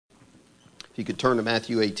If you could turn to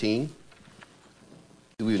Matthew 18.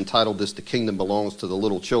 We've entitled this, "The Kingdom Belongs to the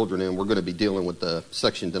Little Children," and we're going to be dealing with the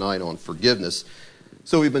section tonight on forgiveness.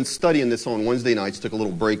 So we've been studying this on Wednesday nights, took a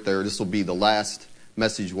little break there. This will be the last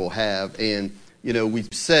message we'll have. And,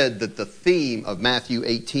 we've said that the theme of Matthew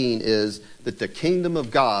 18 is that the kingdom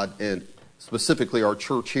of God, and specifically our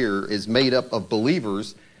church here, is made up of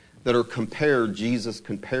believers that are compared, Jesus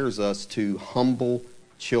compares us to humble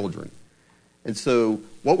children. And so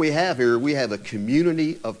what we have here, we have a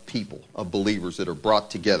community of people, of believers that are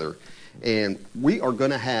brought together. And we are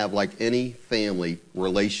going to have, like any family,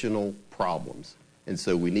 relational problems. And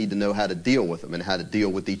so we need to know how to deal with them and how to deal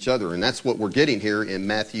with each other. And that's what we're getting here in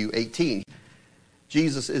Matthew 18.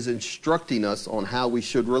 Jesus is instructing us on how we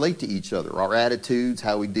should relate to each other, our attitudes,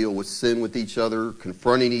 how we deal with sin with each other,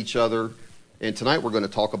 confronting each other. And tonight we're going to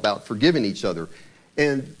talk about forgiving each other.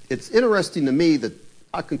 And it's interesting to me that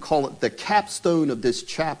I can call it the capstone of this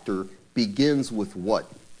chapter begins with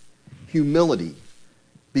what? Humility.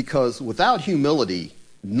 Because without humility,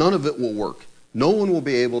 none of it will work. No one will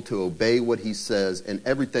be able to obey what he says, and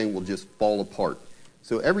everything will just fall apart.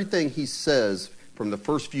 So everything he says from the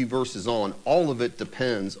first few verses on, all of it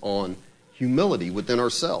depends on humility within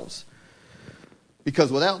ourselves.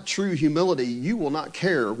 Because without true humility, you will not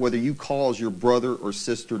care whether you cause your brother or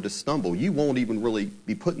sister to stumble. You won't even really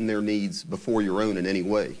be putting their needs before your own in any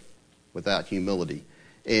way without humility.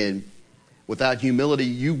 And without humility,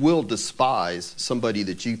 you will despise somebody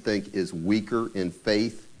that you think is weaker in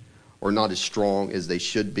faith or not as strong as they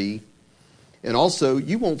should be. And also,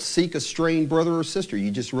 you won't seek a straying brother or sister.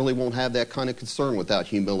 You just really won't have that kind of concern without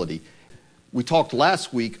humility. We talked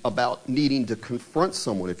last week about needing to confront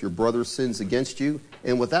someone if your brother sins against you.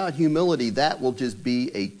 And without humility, that will just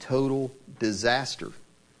be a total disaster.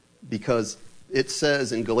 Because it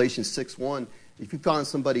says in Galatians 6:1, if you find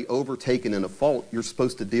somebody overtaken in a fault, you're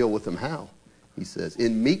supposed to deal with them how? He says,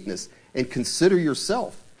 in meekness, and consider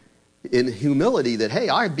yourself in humility that, hey,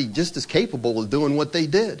 I'd be just as capable of doing what they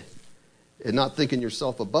did. And not thinking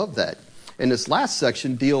yourself above that. And this last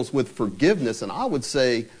section deals with forgiveness. And I would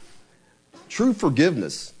say, true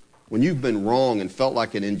forgiveness, when you've been wrong and felt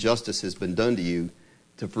like an injustice has been done to you,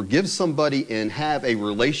 to forgive somebody and have a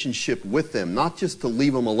relationship with them, not just to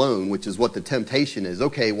leave them alone, which is what the temptation is.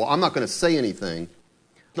 Okay, well, I'm not going to say anything.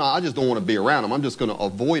 No, I just don't want to be around them. I'm just going to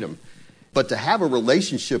avoid them. But to have a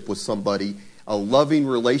relationship with somebody, a loving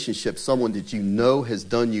relationship, someone that you know has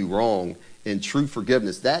done you wrong, and true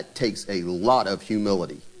forgiveness, that takes a lot of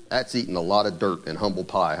humility. That's eating a lot of dirt and humble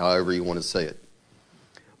pie, however you want to say it.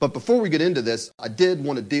 But before we get into this, I did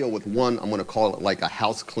want to deal with one, I'm going to call it like a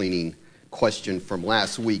house cleaning question from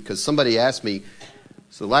last week. Because somebody asked me,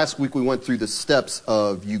 so last week we went through the steps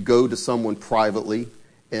of you go to someone privately,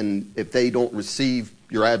 and if they don't receive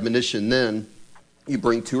your admonition then, you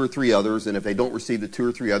bring 2 or 3 others, and if they don't receive the 2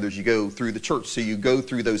 or 3 others, you go through the church. So you go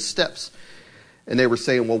through those steps. And they were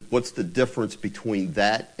saying, well, what's the difference between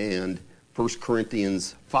that and 1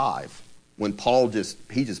 Corinthians 5? When Paul just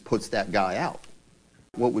puts that guy out.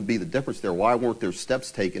 What would be the difference there? Why weren't there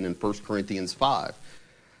steps taken in 1 Corinthians 5?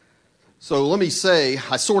 So let me say,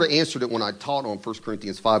 I sort of answered it when I taught on 1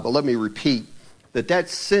 Corinthians 5, but let me repeat that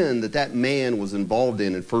sin that man was involved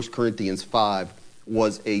in 1 Corinthians 5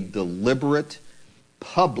 was a deliberate,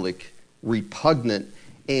 public, repugnant,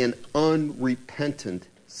 and unrepentant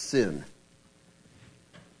sin.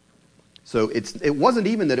 So it wasn't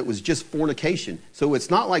even that it was just fornication. So it's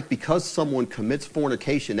not like because someone commits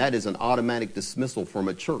fornication, that is an automatic dismissal from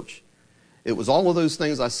a church. It was all of those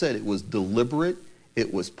things I said. It was deliberate,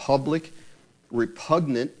 it was public,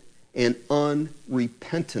 repugnant, and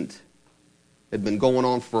unrepentant. It had been going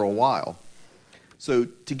on for a while. So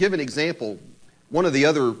to give an example, one of the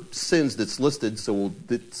other sins that's listed, so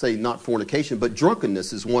we'll say not fornication, but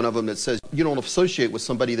drunkenness is one of them that says you don't associate with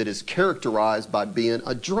somebody that is characterized by being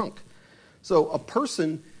a drunk. So a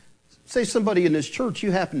person, say somebody in this church, you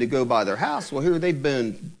happen to go by their house. Well, here they've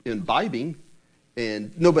been imbibing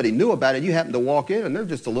and nobody knew about it. You happen to walk in and they're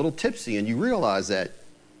just a little tipsy and you realize that.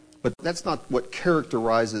 But that's not what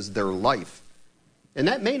characterizes their life. And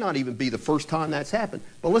that may not even be the first time that's happened.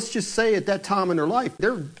 But let's just say at that time in their life,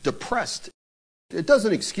 they're depressed. It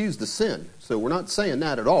doesn't excuse the sin. So we're not saying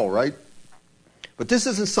that at all, right? But this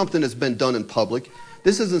isn't something that's been done in public.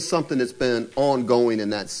 This isn't something that's been ongoing in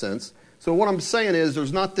that sense. So what I'm saying is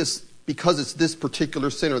there's not this, because it's this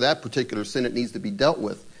particular sin or that particular sin, it needs to be dealt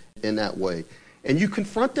with in that way. And you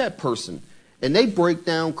confront that person, and they break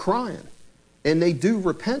down crying, and they do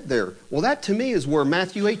repent there. Well, that to me is where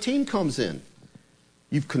Matthew 18 comes in.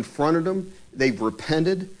 You've confronted them, they've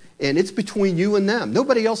repented, and it's between you and them.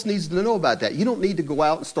 Nobody else needs to know about that. You don't need to go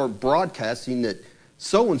out and start broadcasting that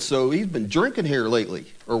so-and-so, he's been drinking here lately,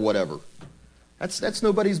 or whatever. That's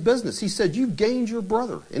nobody's business. He said, you've gained your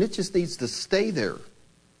brother, and it just needs to stay there.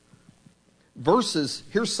 Versus,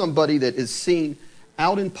 here's somebody that is seen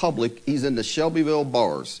out in public. He's in the Shelbyville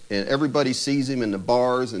bars, and everybody sees him in the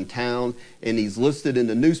bars in town, and he's listed in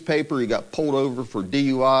the newspaper. He got pulled over for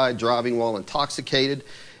DUI, driving while intoxicated.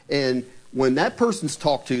 And when that person's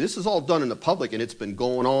talked to, this is all done in the public, and it's been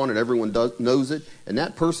going on, and everyone knows it, and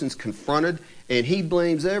that person's confronted, and he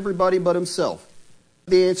blames everybody but himself.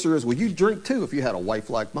 The answer is, well, you drink too if you had a wife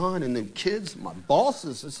like mine, and then kids, my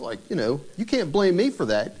bosses. It's like, you can't blame me for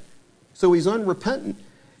that. So he's unrepentant.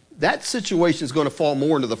 That situation is going to fall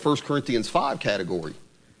more into the 1 Corinthians 5 category.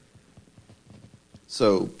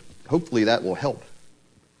 So hopefully that will help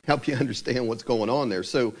you understand what's going on there.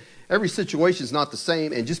 So every situation is not the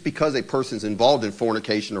same, and just because a person's involved in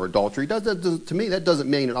fornication or adultery, to me, that doesn't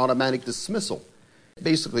mean an automatic dismissal.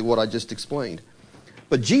 Basically what I just explained.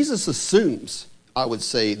 But Jesus assumes, I would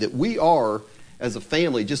say, that we are, as a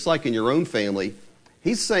family, just like in your own family,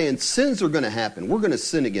 he's saying sins are going to happen. We're going to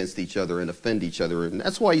sin against each other and offend each other. And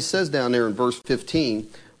that's why he says down there in verse 15,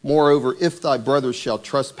 moreover, if thy brother shall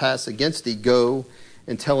trespass against thee, go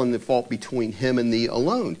and tell him the fault between him and thee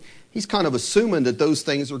alone. He's kind of assuming that those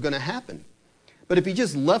things are going to happen. But if he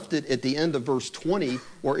just left it at the end of verse 20,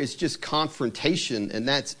 where it's just confrontation and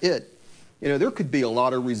that's it, there could be a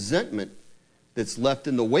lot of resentment that's left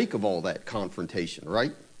in the wake of all that confrontation,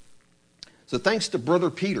 right? So thanks to Brother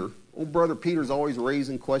Peter. Old Brother Peter's always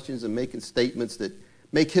raising questions and making statements that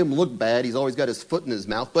make him look bad. He's always got his foot in his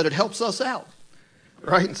mouth, but it helps us out,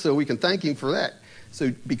 right? So we can thank him for that.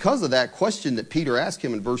 So because of that question that Peter asked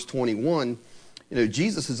him in verse 21,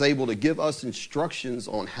 Jesus is able to give us instructions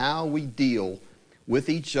on how we deal with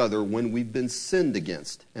each other when we've been sinned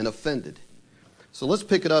against and offended. So let's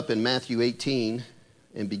pick it up in Matthew 18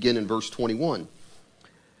 and begin in verse 21.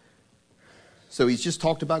 So he's just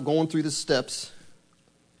talked about going through the steps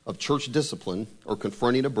of church discipline or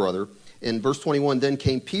confronting a brother. In verse 21, then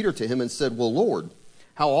came Peter to him and said, well, Lord,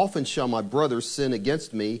 how often shall my brother sin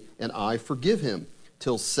against me and I forgive him?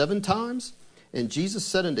 Till 7 times? And Jesus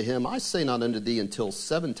said unto him, I say not unto thee until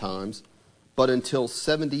 7 times, but until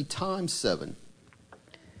 70 times 7.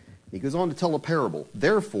 He goes on to tell a parable.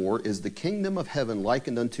 Therefore is the kingdom of heaven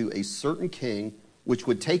likened unto a certain king, which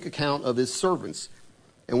would take account of his servants.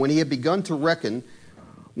 And when he had begun to reckon,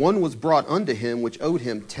 one was brought unto him which owed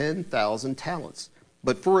him 10,000 talents.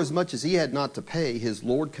 But forasmuch as he had not to pay, his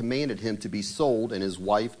Lord commanded him to be sold, and his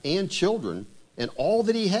wife and children, and all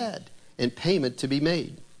that he had, and payment to be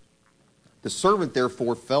made. The servant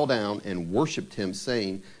therefore fell down and worshipped him,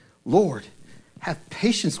 saying, Lord, have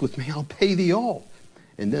patience with me, I'll pay thee all.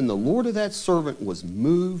 And then the Lord of that servant was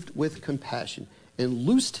moved with compassion, and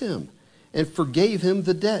loosed him, and forgave him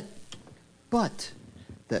the debt. But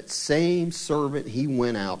that same servant he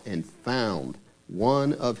went out and found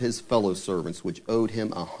one of his fellow servants, which owed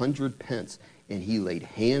him 100 pence. And he laid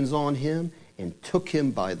hands on him and took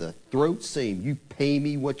him by the throat, saying, you pay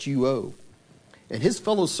me what you owe. And his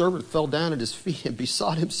fellow servant fell down at his feet and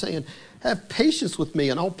besought him, saying, have patience with me,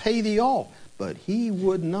 and I'll pay thee all. But he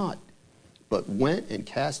would not, but went and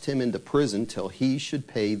cast him into prison till he should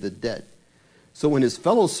pay the debt. So when his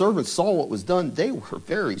fellow servants saw what was done, they were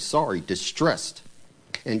very sorry, distressed,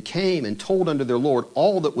 and came and told unto their Lord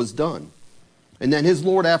all that was done. And then his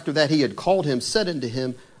Lord, after that he had called him, said unto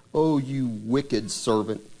him, O you wicked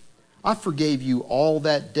servant, I forgave you all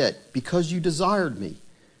that debt, because you desired me.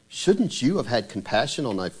 Shouldn't you have had compassion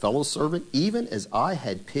on thy fellow servant, even as I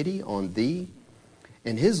had pity on thee?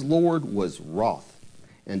 And his Lord was wroth,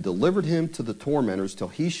 and delivered him to the tormentors till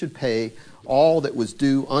he should pay all that was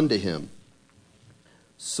due unto him.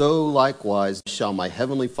 So likewise shall my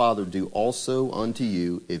heavenly Father do also unto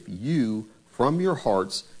you, if you from your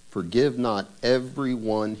hearts forgive not every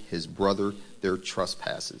one his brother their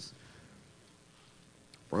trespasses.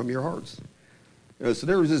 From your hearts. So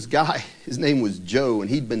there was this guy, his name was Joe, and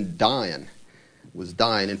he'd been dying.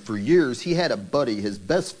 And for years he had a buddy, his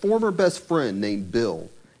former best friend named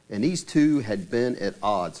Bill. And these two had been at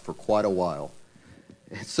odds for quite a while.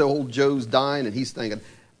 And so old Joe's dying, and he's thinking,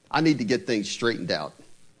 I need to get things straightened out.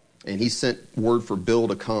 And he sent word for Bill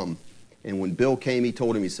to come. And when Bill came, he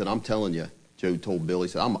told him, he said, I'm telling you, Joe told Bill, he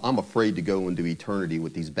said, I'm afraid to go into eternity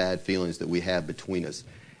with these bad feelings that we have between us.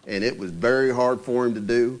 And it was very hard for him to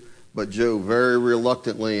do. But Joe, very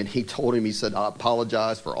reluctantly, and he told him, he said, I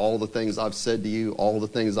apologize for all the things I've said to you, all the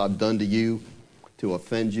things I've done to you to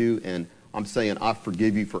offend you. And I'm saying I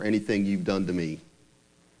forgive you for anything you've done to me.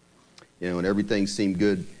 And everything seemed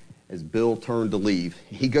good as Bill turned to leave.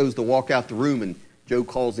 He goes to walk out the room, and Joe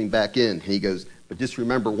calls him back in. He goes, but just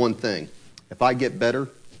remember one thing. If I get better,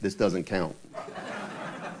 this doesn't count.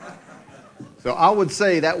 So I would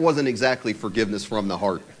say that wasn't exactly forgiveness from the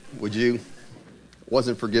heart. Would you? It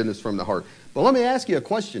wasn't forgiveness from the heart. But let me ask you a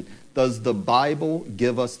question. Does the Bible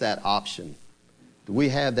give us that option? Do we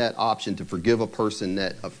have that option to forgive a person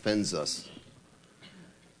that offends us?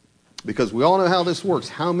 Because we all know how this works.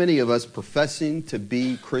 How many of us professing to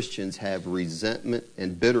be Christians have resentment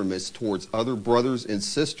and bitterness towards other brothers and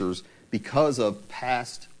sisters because of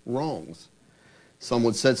past wrongs?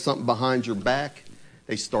 Someone said something behind your back.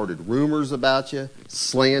 They started rumors about you,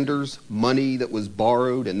 slanders, money that was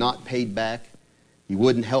borrowed and not paid back. You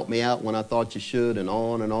wouldn't help me out when I thought you should, and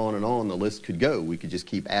on and on and on the list could go. We could just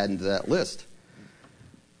keep adding to that list.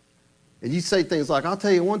 And you say things like, I'll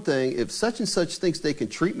tell you one thing, if such and such thinks they can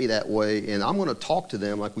treat me that way and I'm going to talk to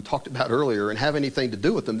them like we talked about earlier and have anything to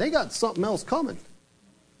do with them, they got something else coming.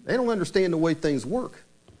 They don't understand the way things work.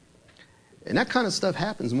 And that kind of stuff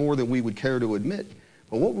happens more than we would care to admit.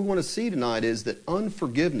 But what we want to see tonight is that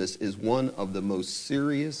unforgiveness is one of the most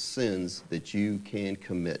serious sins that you can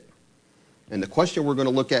commit. And the question we're going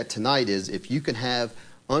to look at tonight is if you can have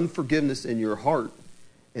unforgiveness in your heart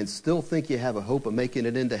and still think you have a hope of making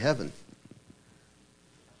it into heaven.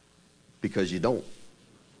 Because you don't.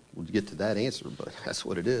 We'll get to that answer, but that's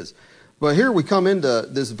what it is. But here we come into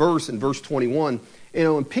this verse in verse 21.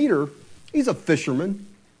 And Peter, he's a fisherman,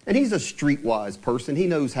 and he's a streetwise person. He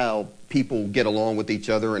knows how people get along with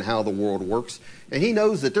each other and how the world works. And he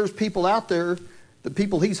knows that there's people out there, the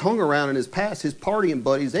people he's hung around in his past, his partying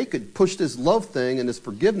buddies, they could push this love thing and this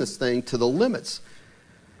forgiveness thing to the limits.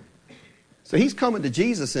 So he's coming to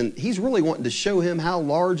Jesus, and he's really wanting to show him how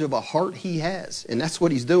large of a heart he has. And that's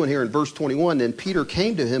what he's doing here in verse 21. Then Peter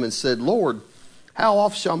came to him and said, Lord, how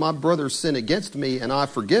oft shall my brother sin against me, and I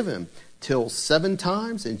forgive him? Till 7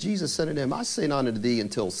 times? And Jesus said unto him, I say not unto thee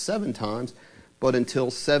until 7 times, but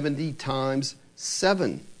until 70 times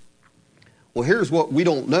 7. Well, here's what we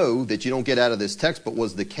don't know that you don't get out of this text, but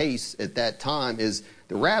was the case at that time, is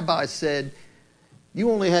the rabbi said, you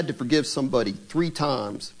only had to forgive somebody 3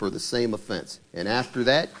 times for the same offense. And after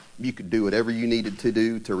that, you could do whatever you needed to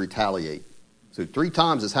do to retaliate. So 3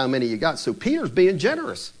 times is how many you got. So Peter's being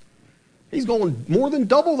generous. He's going more than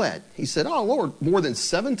double that. He said, oh, Lord, more than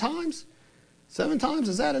 7 times? 7 times,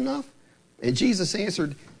 is that enough? And Jesus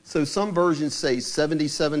answered, so some versions say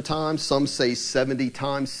 77 times, some say 70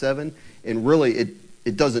 times 7. And really,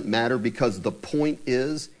 it doesn't matter, because the point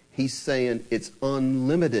is, he's saying it's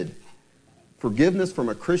unlimited. Forgiveness from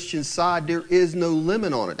a Christian side, there is no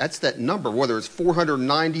limit on it. That's that number, whether it's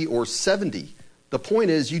 490 or 70. The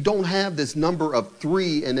point is, you don't have this number of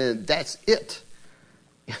 3 and then that's it.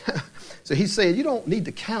 So he's saying you don't need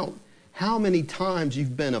to count how many times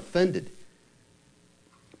you've been offended.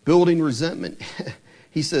 Building resentment.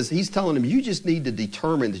 He says, he's telling him, you just need to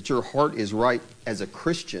determine that your heart is right as a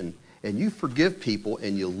Christian, and you forgive people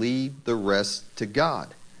and you leave the rest to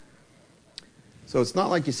God. So it's not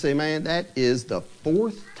like you say, man, that is the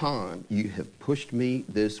 4th time you have pushed me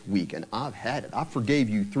this week, and I've had it. I forgave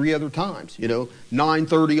you 3 other times.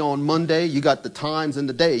 9:30 on Monday, you got the times in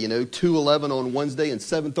the day, 2:11 on Wednesday and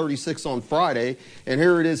 7:36 on Friday, and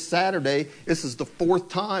here it is Saturday. This is the 4th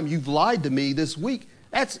time you've lied to me this week.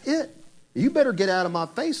 That's it. You better get out of my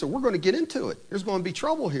face or we're going to get into it. There's going to be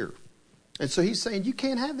trouble here. And so he's saying you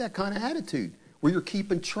can't have that kind of attitude where you're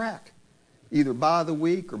keeping track. Either by the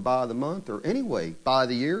week or by the month or anyway, by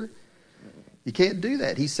the year. You can't do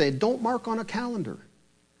that. He said, don't mark on a calendar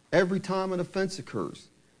every time an offense occurs.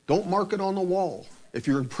 Don't mark it on the wall. If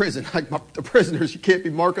you're in prison, like the prisoners, you can't be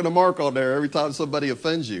marking a mark on there every time somebody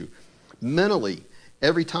offends you. Mentally,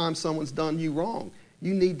 every time someone's done you wrong,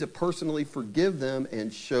 you need to personally forgive them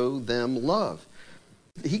and show them love.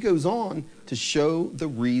 He goes on to show the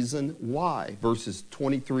reason why, verses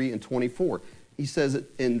 23 and 24. He says it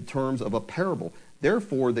in terms of a parable.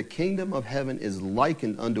 Therefore, the kingdom of heaven is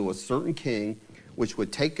likened unto a certain king, which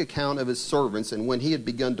would take account of his servants. And when he had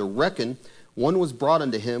begun to reckon, one was brought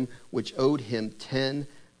unto him, which owed him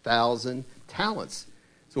 10,000 talents.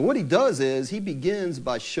 So what he does is he begins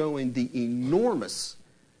by showing the enormous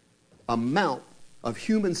amount of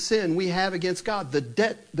human sin we have against God, the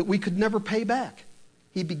debt that we could never pay back.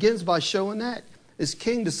 He begins by showing that. This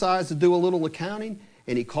king decides to do a little accounting,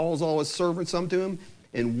 and he calls all his servants unto him,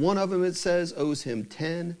 and one of them, it says, owes him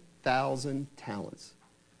 10,000 talents.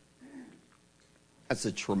 That's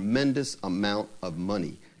a tremendous amount of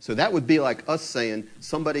money. So that would be like us saying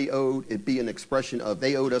somebody owed, it'd be an expression of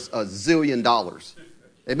they owed us $1 zillion.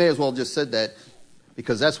 They may as well just said that,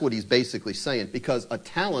 because that's what he's basically saying. Because a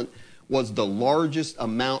talent was the largest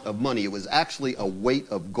amount of money. It was actually a weight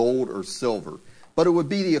of gold or silver. But it would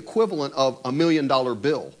be the equivalent of $1 million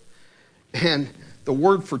bill. And the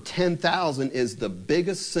word for 10,000 is the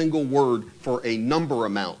biggest single word for a number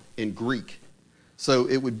amount in Greek. So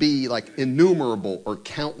it would be like innumerable or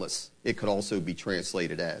countless. It could also be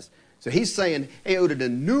translated as. So he's saying he owed an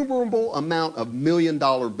innumerable amount of $1 million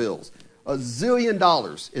bills. $1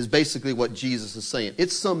 zillion is basically what Jesus is saying.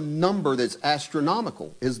 It's some number that's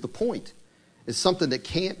astronomical, is the point. It's something that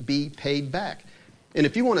can't be paid back. And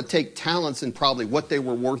if you want to take talents and probably what they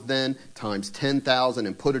were worth then times 10,000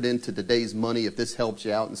 and put it into today's money, if this helps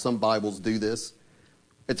you out, and some Bibles do this,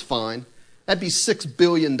 it's fine. That'd be $6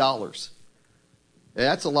 billion. Yeah,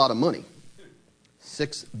 that's a lot of money.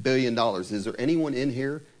 $6 billion. Is there anyone in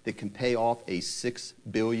here that can pay off a $6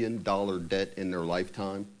 billion debt in their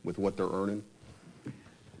lifetime with what they're earning?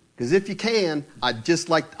 Because if you can, I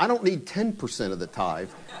don't need 10% of the tithe.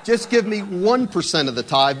 Just give me 1% of the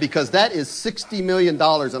tithe, because that is $60 million,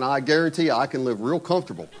 and I guarantee you I can live real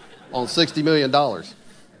comfortable on $60 million, at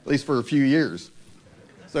least for a few years.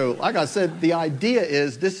 So like I said, the idea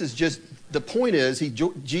is the point is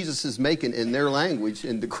Jesus is making in their language,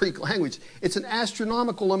 in the Greek language, it's an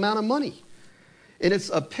astronomical amount of money. And it's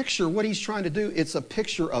a picture, what he's trying to do, it's a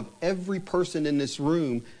picture of every person in this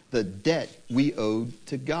room, the debt we owed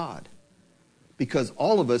to God. Because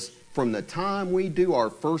all of us, from the time we do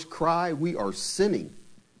our first cry, we are sinning,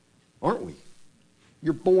 aren't we?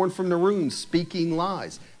 You're born from the womb speaking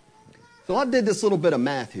lies. So I did this little bit of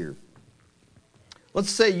math here.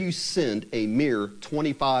 Let's say you sinned a mere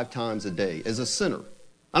 25 times a day as a sinner.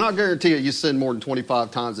 And I guarantee you sin more than 25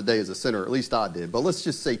 times a day as a sinner. At least I did. But let's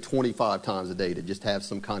just say 25 times a day to just have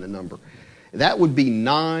some kind of number. That would be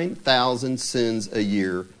 9,000 sins a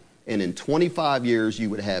year. And in 25 years, you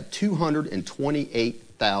would have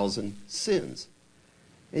 228,000 sins.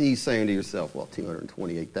 And you're saying to yourself, well,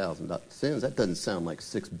 228,000 sins, that doesn't sound like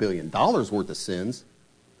 $6 billion worth of sins.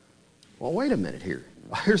 Well, wait a minute here.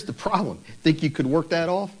 Here's the problem. Think you could work that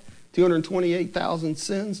off? 228,000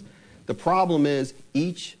 sins? The problem is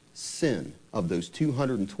each sin of those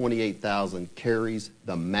 228,000 carries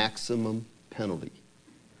the maximum penalty.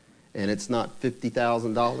 And it's not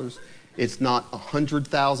 $50,000. It's not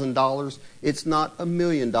 $100,000. It's not $1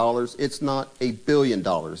 million. It's not $1 billion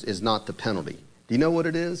is not the penalty. Do you know what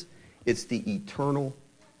it is? It's the eternal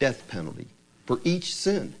death penalty for each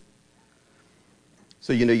sin.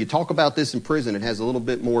 So, you talk about this in prison, it has a little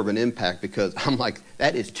bit more of an impact, because I'm like,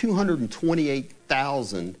 that is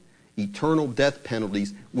 228,000 eternal death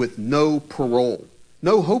penalties with no parole.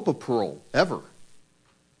 No hope of parole, ever.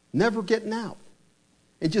 Never getting out.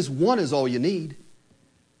 And just one is all you need.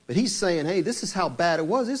 But he's saying, hey, this is how bad it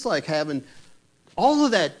was. It's like having all of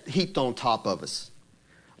that heaped on top of us.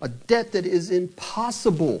 A debt that is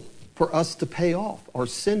impossible for us to pay off. Our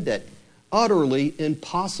sin debt. Utterly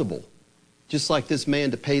impossible. Just like this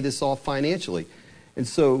man to pay this off financially. And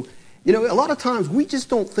so, a lot of times we just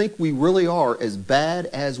don't think we really are as bad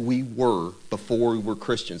as we were before we were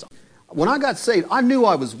Christians. When I got saved, I knew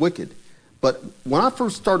I was wicked. But when I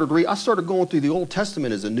first started I started going through the Old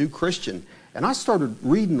Testament as a new Christian, and I started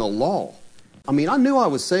reading the law. I mean, I knew I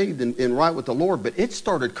was saved and right with the Lord, but it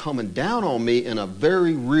started coming down on me in a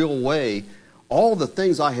very real way, all the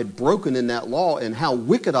things I had broken in that law and how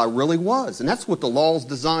wicked I really was. And that's what the law's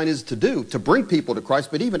design is to do, to bring people to Christ.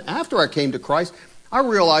 But even after I came to Christ, I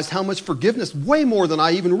realized how much forgiveness, way more than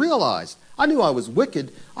I even realized. I knew I was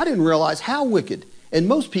wicked. I didn't realize how wicked. And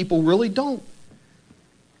most people really don't.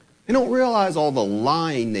 They don't realize all the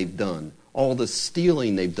lying they've done, all the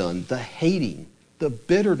stealing they've done, the hating, the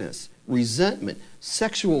bitterness, resentment,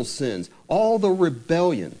 sexual sins, all the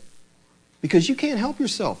rebellion. Because you can't help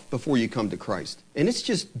yourself before you come to Christ. And it's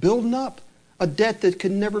just building up. A debt that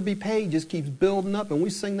can never be paid just keeps building up. And we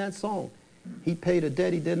sing that song. He paid a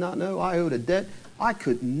debt he did not know. I owed a debt I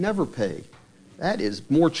could never pay. That is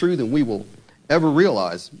more true than we will ever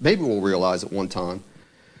realize. Maybe we'll realize at one time.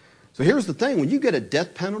 So here's the thing. When you get a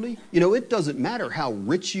death penalty, it doesn't matter how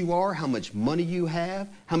rich you are, how much money you have,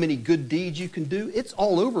 how many good deeds you can do. It's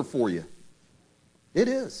all over for you. It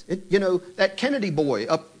is. That Kennedy boy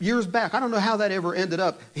up years back, I don't know how that ever ended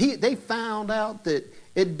up. They found out that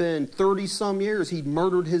it'd been 30-some years he'd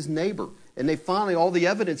murdered his neighbor. And finally, all the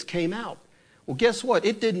evidence came out. Well, guess what?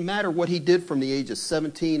 It didn't matter what he did from the age of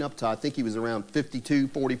 17 up to, I think he was around 52,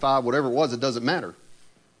 45, whatever it was, it doesn't matter.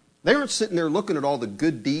 They aren't sitting there looking at all the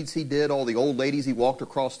good deeds he did, all the old ladies he walked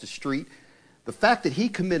across the street. The fact that he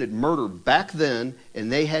committed murder back then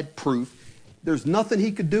and they had proof, there's nothing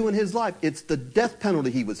he could do in his life. It's the death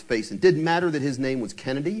penalty he was facing. It didn't matter that his name was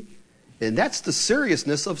Kennedy. And that's the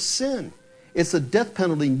seriousness of sin. It's a death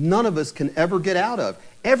penalty none of us can ever get out of.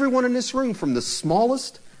 Everyone in this room, from the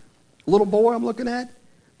smallest little boy I'm looking at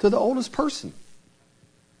to the oldest person.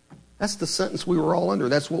 That's the sentence we were all under.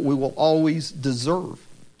 That's what we will always deserve.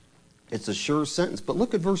 It's a sure sentence. But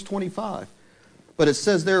look at verse 25. But it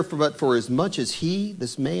says there, but for as much as he,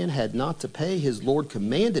 this man, had not to pay, his Lord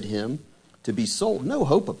commanded him to be sold. No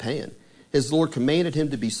hope of paying. His Lord commanded him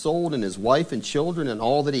to be sold, and his wife and children and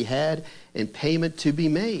all that he had, and payment to be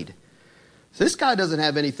made. So this guy doesn't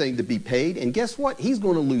have anything to be paid, and guess what? He's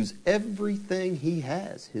going to lose everything he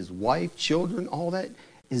has. His wife, children, all that.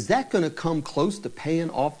 Is that going to come close to paying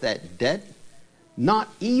off that debt? Not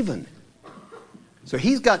even. So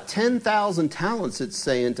he's got 10,000 talents, it's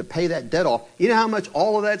saying, to pay that debt off. You know how much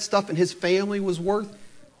all of that stuff in his family was worth?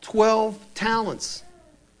 12 talents.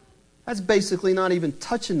 That's basically not even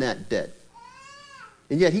touching that debt.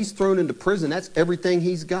 And yet he's thrown into prison. That's everything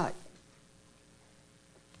he's got.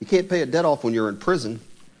 You can't pay a debt off when you're in prison.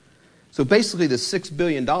 So basically the $6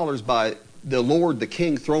 billion by the Lord, the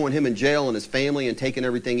king, throwing him in jail and his family and taking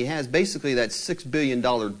everything he has, basically that $6 billion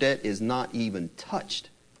debt is not even touched.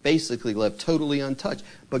 Basically left totally untouched.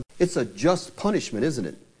 But it's a just punishment, isn't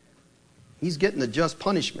it? He's getting a just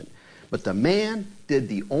punishment. But the man did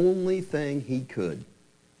the only thing he could.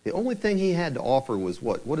 The only thing he had to offer was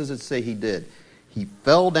what? What does it say he did? He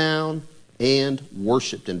fell down and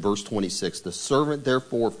worshipped in verse 26. The servant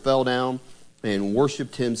therefore fell down and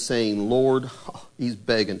worshipped him, saying, Lord, he's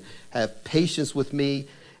begging, have patience with me,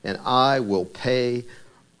 and I will pay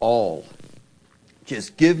all.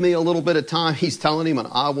 Just give me a little bit of time, he's telling him, and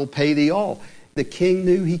I will pay thee all. The king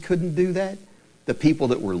knew he couldn't do that. The people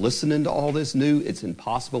that were listening to all this knew it's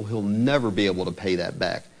impossible. He'll never be able to pay that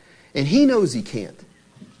back. And he knows he can't.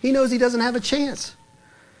 He knows he doesn't have a chance.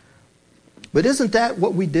 But isn't that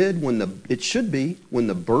what we did it should be, when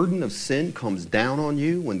the burden of sin comes down on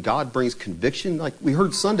you, when God brings conviction? Like we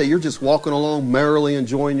heard Sunday, you're just walking along merrily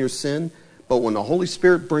enjoying your sin. But when the Holy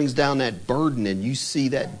Spirit brings down that burden and you see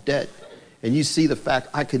that debt, and you see the fact,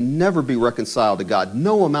 I can never be reconciled to God.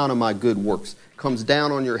 No amount of my good works comes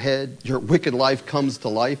down on your head. Your wicked life comes to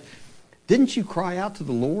life. Didn't you cry out to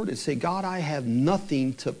the Lord and say, God, I have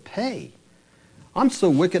nothing to pay. I'm so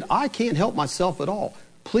wicked, I can't help myself at all.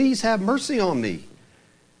 Please have mercy on me.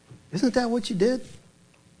 Isn't that what you did?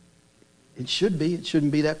 It should be. It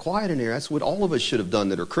shouldn't be that quiet in here. That's what all of us should have done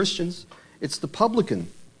that are Christians. It's the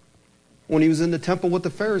publican. When he was in the temple with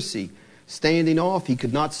the Pharisee, standing off, he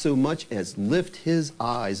could not so much as lift his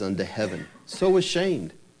eyes unto heaven. So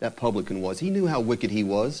ashamed that publican was. He knew how wicked he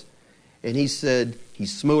was. And he said, he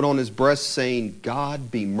smote on his breast, saying,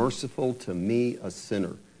 God, be merciful to me, a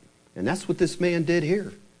sinner. And that's what this man did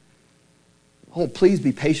here. Oh, please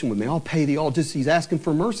be patient with me. I'll pay thee all. Just he's asking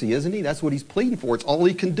for mercy, isn't he? That's what he's pleading for. It's all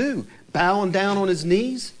he can do. Bowing down on his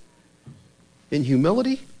knees in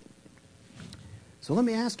humility. So let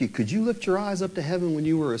me ask you, could you lift your eyes up to heaven when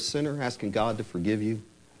you were a sinner asking God to forgive you?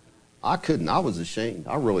 I couldn't. I was ashamed.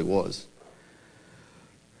 I really was.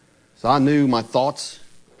 So I knew my thoughts,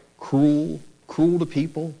 cruel to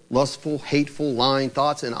people, lustful, hateful, lying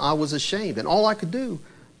thoughts, and I was ashamed. And all I could do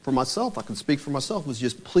for myself, I can speak for myself, was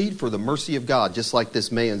just plead for the mercy of God, just like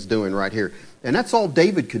this man's doing right here. And that's all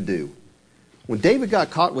David could do. When David got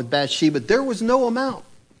caught with Bathsheba, there was no amount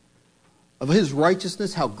of his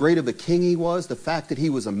righteousness, how great of a king he was, the fact that he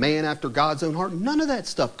was a man after God's own heart. None of that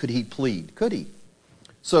stuff could he plead, could he?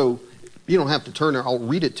 So you don't have to turn there. I'll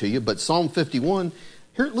read it to you. But Psalm 51,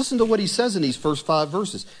 here, listen to what he says in these first 5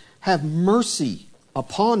 verses. Have mercy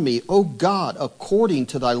upon me, O God, according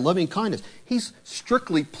to thy loving kindness. He's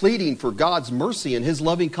strictly pleading for God's mercy and his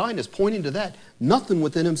loving kindness, pointing to that. Nothing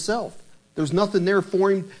within himself. There's nothing there for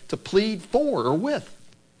him to plead for or with.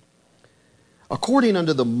 According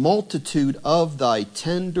unto the multitude of thy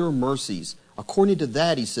tender mercies. According to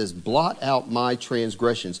that, he says, blot out my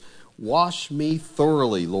transgressions. Wash me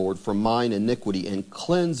thoroughly, Lord, from mine iniquity, and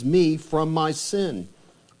cleanse me from my sin.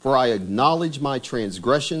 For I acknowledge my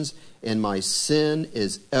transgressions, and my sin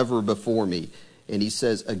is ever before me. And he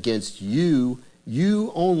says, against you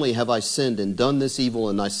only have I sinned and done this evil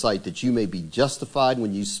in thy sight, that you may be justified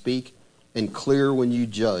when you speak, and clear when you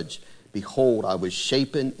judge. Behold, I was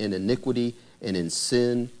shapen in iniquity, and in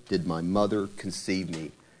sin did my mother conceive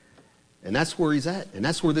me. And that's where he's at. And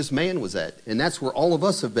that's where this man was at. And that's where all of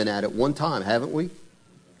us have been at one time, haven't we?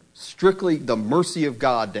 Strictly the mercy of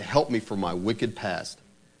God to help me from my wicked past.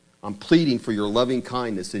 I'm pleading for your loving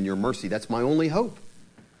kindness and your mercy. That's my only hope.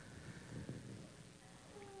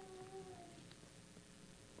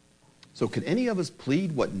 So could any of us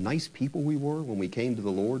plead what nice people we were when we came to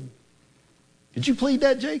the Lord? Did you plead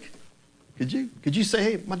that, Jake? Could you? Could you say,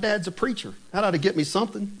 hey, my dad's a preacher. That ought to get me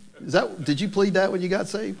something. Did you plead that when you got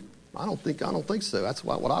saved? I don't think so. That's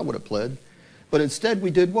what I would have pled. But instead we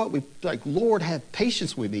did what? We like, Lord, have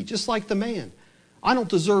patience with me, just like the man. I don't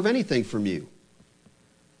deserve anything from you.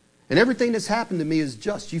 And everything that's happened to me is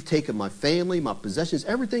just. You've taken my family, my possessions,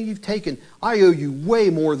 everything you've taken. I owe you way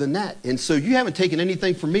more than that. And so you haven't taken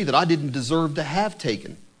anything from me that I didn't deserve to have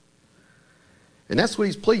taken. And that's what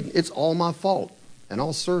he's pleading. It's all my fault, and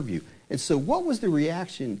I'll serve you. And so what was the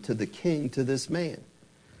reaction to the king to this man?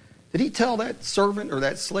 Did he tell that servant or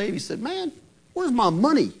that slave, he said, man, where's my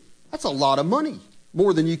money? That's a lot of money,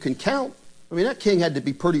 more than you can count. I mean, that king had to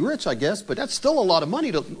be pretty rich, I guess, but that's still a lot of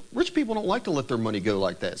money. Rich people don't like to let their money go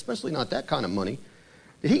like that, especially not that kind of money.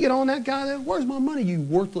 Did he get on that guy there? Where's my money, you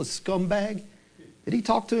worthless scumbag? Did he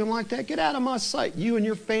talk to him like that? Get out of my sight. You and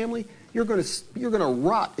your family, you're going to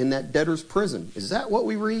rot in that debtor's prison. Is that what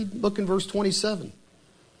we read? Look in verse 27.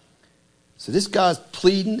 So this guy's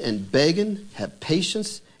pleading and begging, have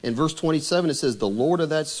patience. In verse 27, it says, the Lord of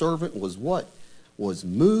that servant was what? Was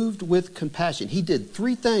moved with compassion. He did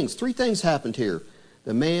three things. Three things happened here.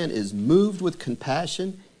 The man is moved with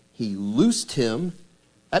compassion. He loosed him.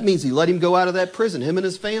 That means he let him go out of that prison, him and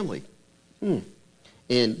his family.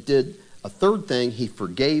 And did a third thing. He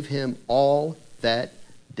forgave him all that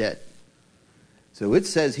debt. So it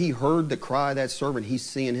says he heard the cry of that servant. He's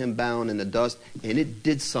seeing him bound in the dust. And it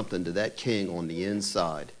did something to that king on the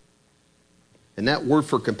inside. And that word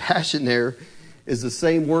for compassion there is the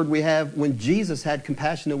same word we have when Jesus had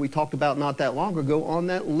compassion that we talked about not that long ago on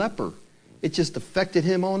that leper. It just affected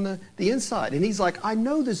him on the inside. And he's like, I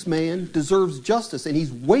know this man deserves justice, and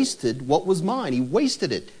he's wasted what was mine. He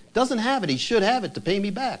wasted it. Doesn't have it. He should have it to pay me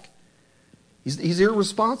back. He's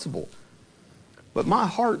irresponsible. But my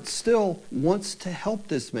heart still wants to help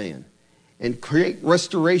this man and create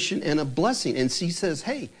restoration and a blessing. And he says,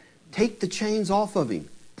 hey, take the chains off of him.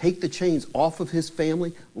 Take the chains off of his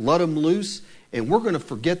family. Let him loose. And we're going to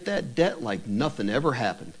forget that debt like nothing ever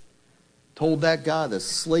happened. Told that guy the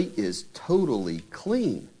slate is totally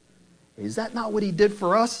clean. Is that not what he did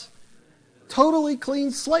for us? Totally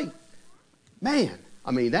clean slate. Man,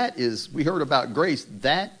 I mean, we heard about grace.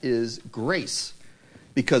 That is grace.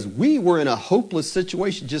 Because we were in a hopeless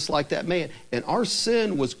situation just like that man. And our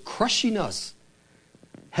sin was crushing us.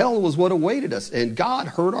 Hell was what awaited us. And God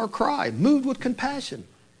heard our cry, moved with compassion.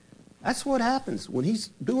 That's what happens when he's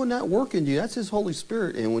doing that work in you. That's his Holy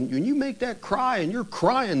Spirit. And when you make that cry, and you're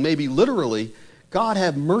crying maybe literally, God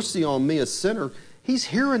have mercy on me, a sinner, he's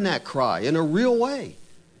hearing that cry in a real way.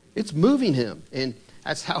 It's moving him. And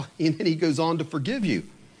that's how and then he goes on to forgive you.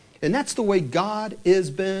 And that's the way God has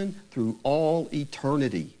been through all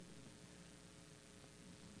eternity.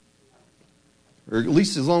 Or at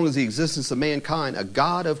least as long as the existence of mankind, a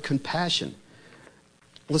God of compassion.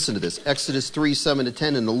 Listen to this, Exodus 3,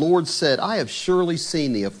 7-10. And the Lord said, I have surely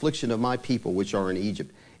seen the affliction of my people which are in Egypt,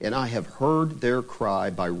 and I have heard their cry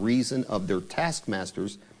by reason of their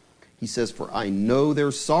taskmasters. He says, for I know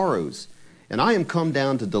their sorrows, and I am come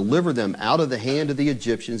down to deliver them out of the hand of the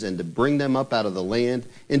Egyptians and to bring them up out of the land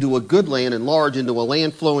into a good land and large, into a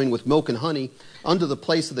land flowing with milk and honey, unto the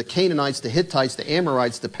place of the Canaanites, the Hittites, the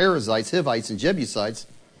Amorites, the Perizzites, Hivites, and Jebusites.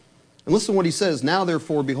 And listen to what he says. Now,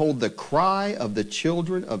 therefore, behold, the cry of the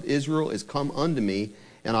children of Israel is come unto me,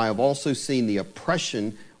 and I have also seen the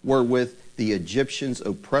oppression wherewith the Egyptians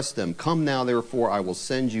oppressed them. Come now, therefore, I will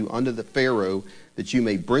send you unto the Pharaoh, that you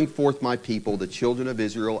may bring forth my people, the children of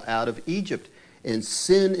Israel, out of Egypt. And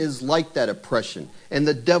sin is like that oppression, and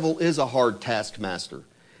the devil is a hard taskmaster.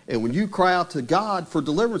 And when you cry out to God for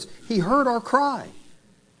deliverance, he heard our cry.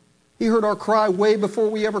 He heard our cry way before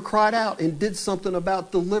we ever cried out, and did something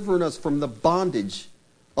about delivering us from the bondage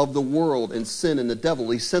of the world and sin and the devil.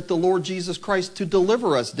 He sent the Lord Jesus Christ to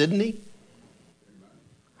deliver us, didn't he?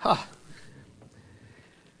 Ha!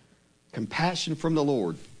 Compassion from the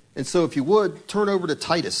Lord. And so if you would, turn over to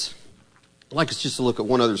Titus. I'd like us just to look at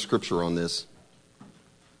one other scripture on this.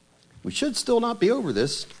 We should still not be over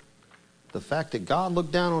this. The fact that God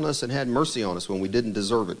looked down on us and had mercy on us when we didn't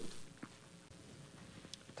deserve it.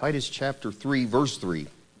 Titus chapter 3, verse 3.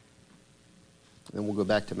 Then we'll go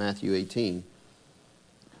back to Matthew 18.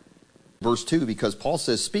 Verse 2, because Paul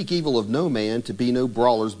says, speak evil of no man, to be no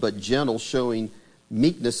brawlers, but gentle, showing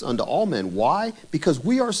meekness unto all men. Why? Because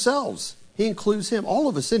we ourselves, he includes him, all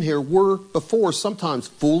of us in here, were before sometimes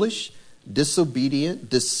foolish, disobedient,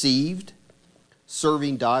 deceived,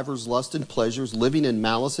 serving divers lusts and pleasures, living in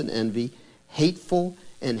malice and envy, hateful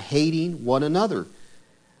and hating one another.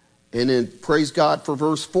 And then praise God for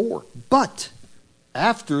verse 4. But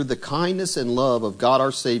after the kindness and love of God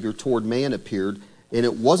our Savior toward man appeared, and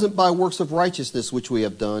it wasn't by works of righteousness which we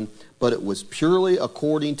have done, but it was purely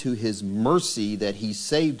according to his mercy that he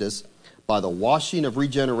saved us by the washing of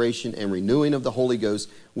regeneration and renewing of the Holy Ghost,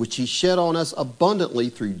 which he shed on us abundantly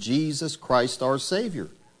through Jesus Christ our Savior.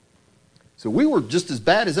 So we were just as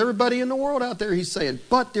bad as everybody in the world out there, he's saying.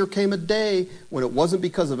 But there came a day when it wasn't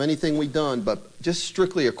because of anything we'd done, but just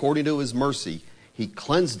strictly according to his mercy, he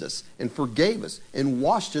cleansed us and forgave us and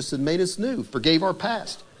washed us and made us new, forgave our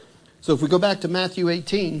past. So if we go back to Matthew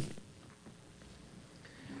 18,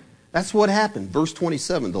 that's what happened. Verse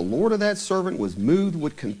 27, the Lord of that servant was moved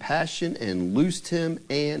with compassion and loosed him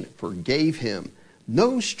and forgave him.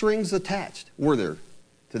 No strings attached were there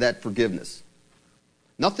to that forgiveness.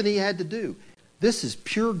 Nothing he had to do. This is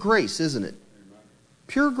pure grace, isn't it?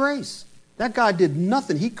 Pure grace. That guy did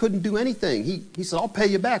nothing. He couldn't do anything. He said, I'll pay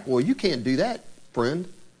you back. Well, you can't do that, friend.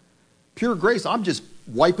 Pure grace, I'm just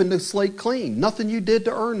wiping the slate clean. Nothing you did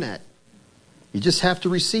to earn that. You just have to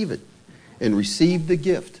receive it and receive the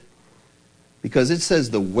gift. Because it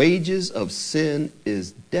says the wages of sin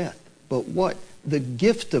is death. But what? The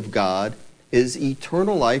gift of God is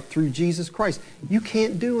eternal life through Jesus Christ. You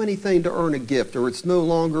can't do anything to earn a gift, or it's no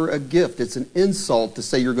longer a gift. It's an insult to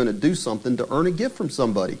say you're going to do something to earn a gift from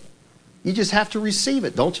somebody. You just have to receive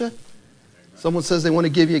it, don't you? Someone says they want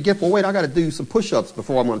to give you a gift. Well, wait, I got to do some push-ups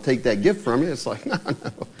before I'm going to take that gift from you. It's like, no.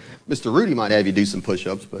 Mr. Rudy might have you do some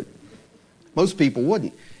push-ups, but most people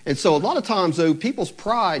wouldn't. And so a lot of times, though, people's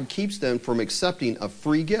pride keeps them from accepting a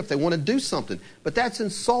free gift. They want to do something. But that's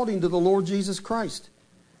insulting to the Lord Jesus Christ.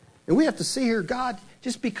 And we have to see here, God,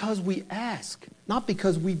 just because we ask, not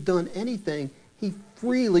because we've done anything, he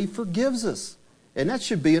freely forgives us. And that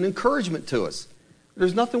should be an encouragement to us.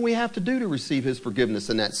 There's nothing we have to do to receive his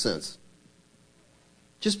forgiveness in that sense.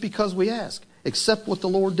 Just because we ask. Accept what the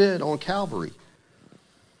Lord did on Calvary.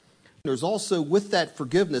 There's also, with that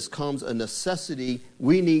forgiveness comes a necessity.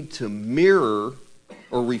 We need to mirror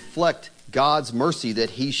or reflect God's mercy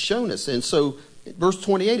that he's shown us. And so, verse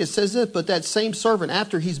 28, it says this, but that same servant,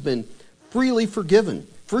 after he's been freely forgiven,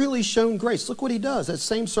 freely shown grace, look what he does. That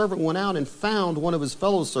same servant went out and found one of his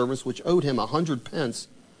fellow servants, which owed him 100 pence,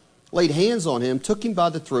 laid hands on him, took him by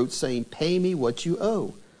the throat, saying, pay me what you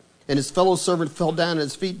owe. And his fellow servant fell down at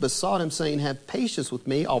his feet, besought him, saying, have patience with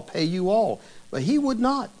me, I'll pay you all. But he would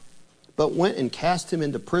not, but went and cast him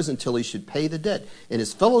into prison till he should pay the debt. And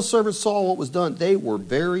his fellow servants saw what was done. They were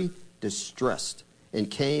very distressed, and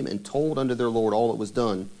came and told unto their Lord all that was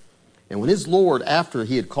done. And when his Lord, after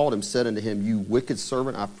he had called him, said unto him, you wicked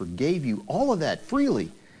servant, I forgave you all of that freely,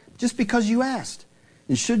 just because you asked.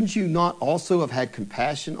 And shouldn't you not also have had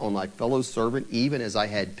compassion on thy fellow servant, even as I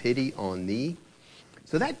had pity on thee?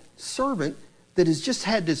 So that servant that has just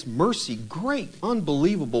had this mercy, great,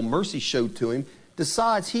 unbelievable mercy showed to him,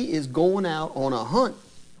 decides he is going out on a hunt,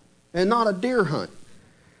 and not a deer hunt,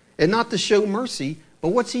 and not to show mercy. But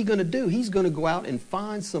what's he going to do? He's going to go out and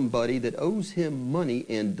find somebody that owes him money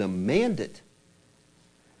and demand it.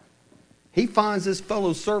 He finds this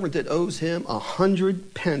fellow servant that owes him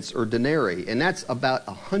 100 pence or denarii, and that's about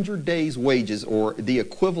 100 days' wages, or the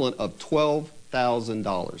equivalent of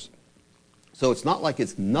 $12,000. So it's not like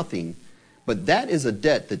it's nothing, but that is a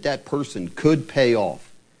debt that that person could pay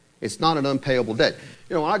off. It's not an unpayable debt.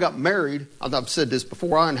 You know, when I got married, I've said this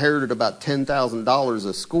before, I inherited about $10,000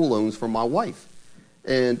 of school loans from my wife.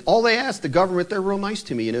 And all they asked the government, they're real nice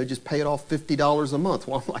to me, just pay it off $50 a month.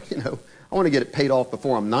 Well, I'm like, I want to get it paid off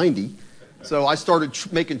before I'm 90. So I started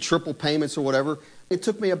making triple payments or whatever. It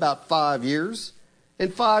took me about 5 years.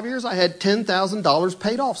 In 5 years, I had $10,000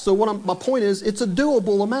 paid off. So my point is, it's a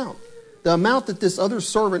doable amount. The amount that this other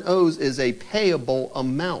servant owes is a payable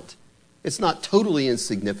amount. It's not totally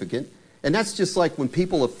insignificant. And that's just like when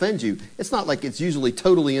people offend you. It's not like it's usually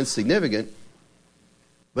totally insignificant.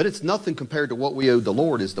 But it's nothing compared to what we owe the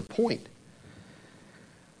Lord is the point.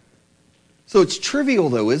 So it's trivial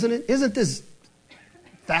though, isn't it? Isn't this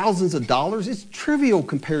thousands of dollars? It's trivial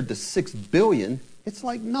compared to $6 billion. It's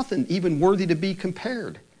like nothing even worthy to be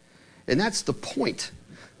compared. And that's the point.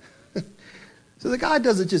 So the guy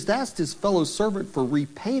doesn't just ask his fellow servant for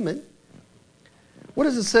repayment. What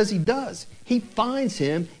does it say he does? He finds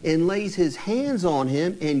him and lays his hands on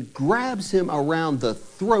him and grabs him around the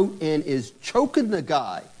throat and is choking the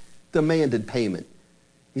guy, demanded payment.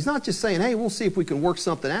 He's not just saying, hey, we'll see if we can work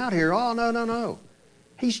something out here. Oh, no.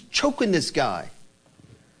 He's choking this guy.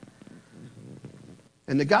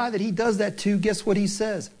 And the guy that he does that to, guess what he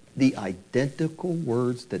says? The identical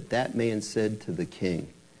words that man said to the king.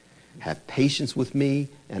 Have patience with me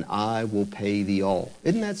and I will pay thee all.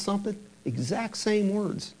 Isn't that something? Exact same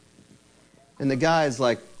words. And the guy is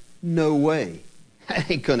like, no way. That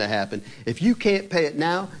ain't going to happen. If you can't pay it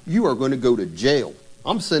now, you are going to go to jail.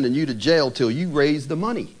 I'm sending you to jail till you raise the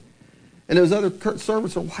money. And those other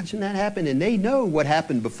servants are watching that happen, and they know what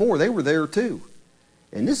happened before. They were there too.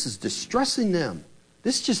 And this is distressing them.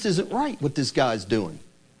 This just isn't right what this guy's doing.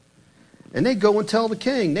 And they go and tell the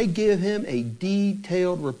king. They give him a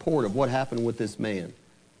detailed report of what happened with this man.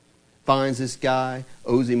 Finds this guy,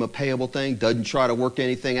 owes him a payable thing, doesn't try to work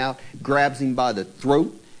anything out, grabs him by the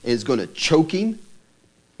throat and is going to choke him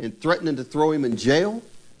and threatening to throw him in jail.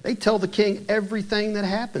 They tell the king everything that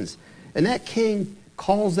happens. And that king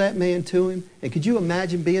calls that man to him. And could you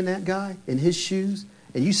imagine being that guy in his shoes?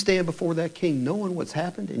 And you stand before that king knowing what's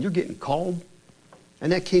happened and you're getting called.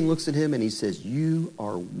 And that king looks at him and he says, "You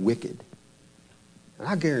are wicked." And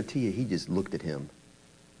I guarantee you, he just looked at him.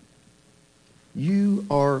 "You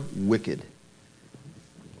are wicked.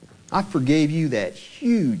 I forgave you that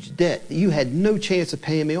huge debt that you had no chance of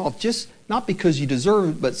paying me off, just not because you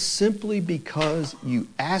deserved it, but simply because you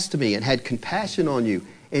asked me and had compassion on you.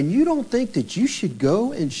 And you don't think that you should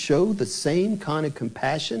go and show the same kind of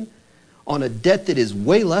compassion on a debt that is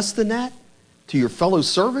way less than that to your fellow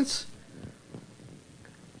servants?"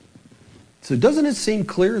 So doesn't it seem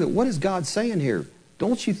clear that what is God saying here?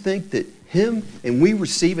 Don't you think that him and we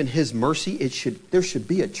receiving his mercy, there should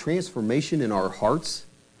be a transformation in our hearts?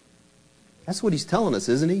 That's what he's telling us,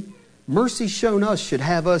 isn't he? Mercy shown us should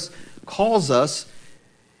have us, cause us,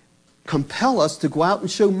 compel us to go out and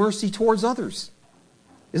show mercy towards others.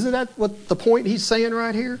 Isn't that what the point he's saying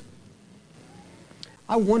right here?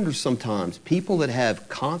 I wonder sometimes, people that have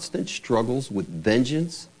constant struggles with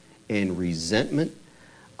vengeance and resentment,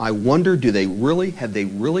 I wonder, have they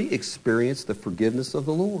really experienced the forgiveness of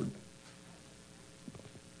the Lord?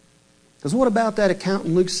 Because what about that account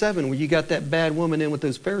in Luke 7 where you got that bad woman in with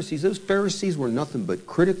those Pharisees? Those Pharisees were nothing but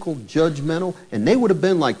critical, judgmental, and they would have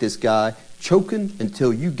been like this guy, choking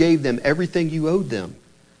until you gave them everything you owed them.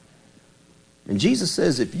 And Jesus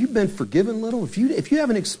says, if you've been forgiven little, if you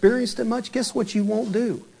haven't experienced it much, guess what you won't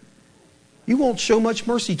do? You won't show much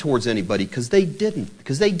mercy towards anybody because they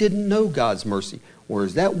didn't know God's mercy.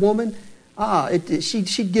 Whereas that woman,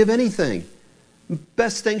 she'd give anything.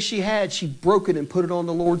 Best thing she had, she broke it and put it on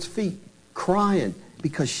the Lord's feet, crying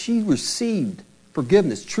because she received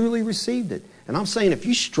forgiveness, truly received it. And I'm saying if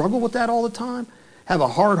you struggle with that all the time, have a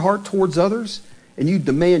hard heart towards others, and you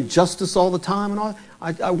demand justice all the time, and all,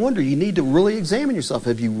 I wonder, you need to really examine yourself.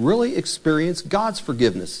 Have you really experienced God's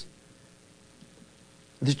forgiveness?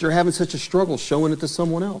 That you're having such a struggle showing it to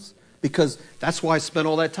someone else. Because that's why I spent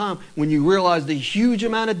all that time. When you realize the huge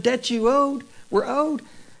amount of debt you were owed,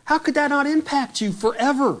 how could that not impact you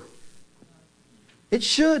forever? It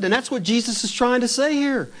should, and that's what Jesus is trying to say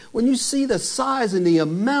here. When you see the size and the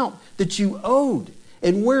amount that you owed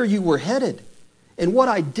and where you were headed and what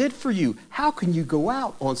I did for you, how can you go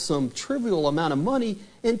out on some trivial amount of money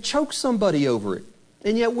and choke somebody over it?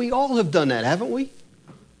 And yet we all have done that, haven't we?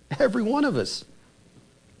 Every one of us.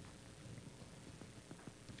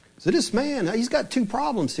 So this man, he's got two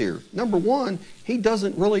problems here. Number one, he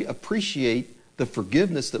doesn't really appreciate the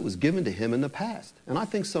forgiveness that was given to him in the past. And I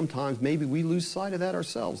think sometimes maybe we lose sight of that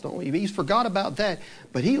ourselves, don't we? He's forgot about that.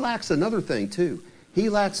 But he lacks another thing too. He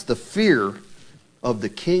lacks the fear of the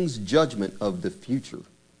king's judgment of the future.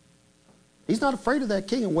 He's not afraid of that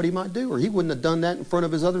king and what he might do, or he wouldn't have done that in front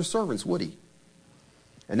of his other servants, would he?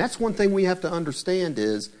 And that's one thing we have to understand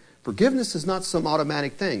is forgiveness is not some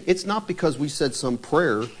automatic thing. It's not because we said some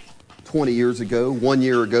prayer 20 years ago, 1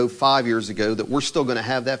 year ago, 5 years ago, that we're still going to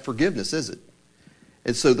have that forgiveness, is it?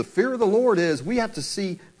 And so the fear of the Lord is we have to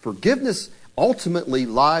see forgiveness ultimately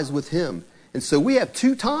lies with him. And so we have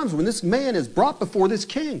two times when this man is brought before this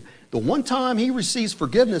king. The one time he receives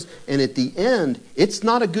forgiveness, and at the end, it's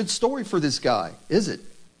not a good story for this guy, is it?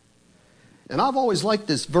 And I've always liked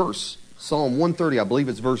this verse, Psalm 130, I believe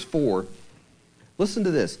it's verse 4. Listen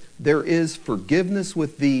to this. There is forgiveness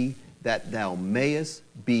with thee that thou mayest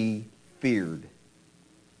be feared.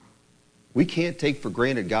 We can't take for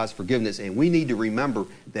granted God's forgiveness, and we need to remember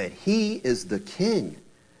that he is the king.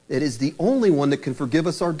 It is the only one that can forgive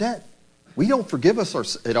us our debt. We don't forgive us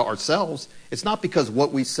ourselves. It's not because of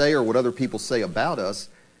what we say or what other people say about us.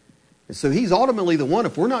 And so he's ultimately the one.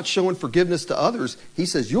 If we're not showing forgiveness to others, he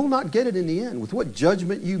says, you'll not get it in the end. With what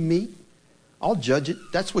judgment you meet, I'll judge it.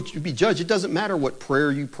 That's what you'll be judged. It doesn't matter what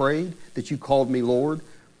prayer you prayed, that you called me Lord,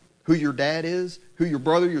 who your dad is, who your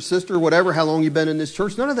brother, your sister, whatever, how long you've been in this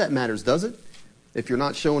church. None of that matters, does it? If you're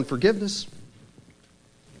not showing forgiveness.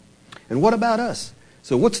 And what about us?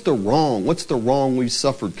 So what's the wrong? What's the wrong we've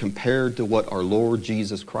suffered compared to what our Lord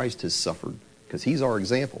Jesus Christ has suffered? Because he's our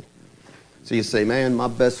example. So you say, man, my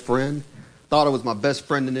best friend, thought I was my best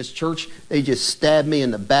friend in this church. They just stabbed me in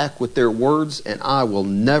the back with their words, and I will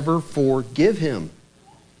never forgive him.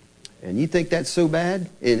 And you think that's so bad?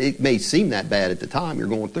 And it may seem that bad at the time you're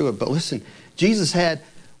going through it. But listen, Jesus had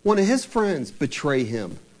one of his friends betray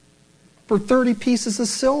him for 30 pieces of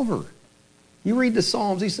silver. You read the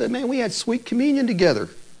Psalms, he said, man, we had sweet communion together.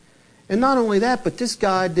 And not only that, but this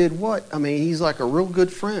guy did what? I mean, he's like a real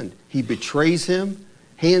good friend. He betrays him,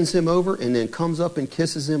 hands him over, and then comes up and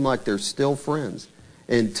kisses him like they're still friends.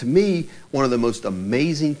 And to me, one of the most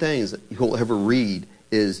amazing things that you'll ever read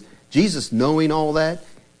is Jesus, knowing all that,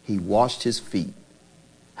 he washed his feet.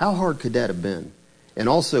 How hard could that have been? And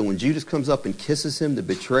also, when Judas comes up and kisses him to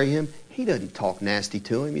betray him, he doesn't talk nasty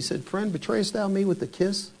to him. He said, friend, betrayest thou me with a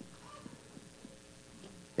kiss?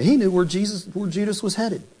 And he knew where Judas was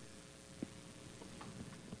headed.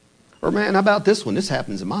 Or man, how about this one? This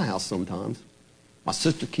happens in my house sometimes. My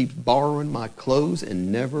sister keeps borrowing my clothes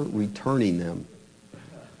and never returning them.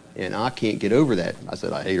 And I can't get over that. I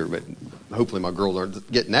said I hate her, but hopefully my girls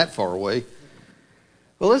aren't getting that far away.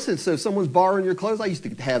 Well, listen, so if someone's borrowing your clothes, I used to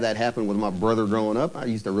have that happen with my brother growing up. I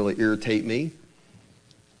used to really irritate me.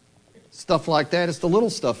 Stuff like that. It's the little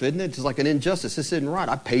stuff, isn't it? Just like an injustice. This isn't right.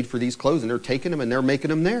 I paid for these clothes and they're taking them and they're making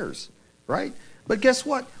them theirs. Right? But guess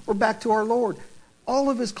what? We're back to our Lord. All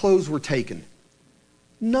of his clothes were taken.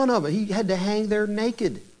 None of it. He had to hang there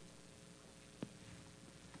naked.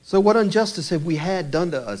 So what injustice have we had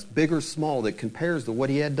done to us, big or small, that compares to what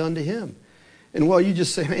he had done to him? And well, you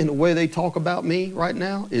just say, man, the way they talk about me right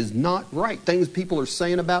now is not right. Things people are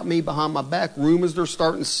saying about me behind my back, rumors they're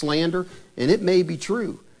starting, slander, and it may be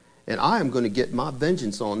true. And I am going to get my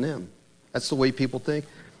vengeance on them. That's the way people think.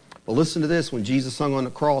 But listen to this. When Jesus hung on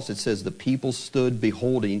the cross, it says the people stood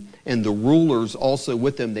beholding, and the rulers also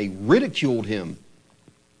with them. They ridiculed him.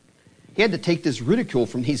 He had to take this ridicule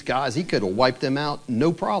from these guys. He could have wiped them out,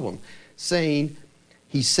 no problem, saying,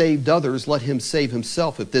 he saved others, let him save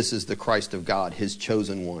himself if this is the Christ of God, his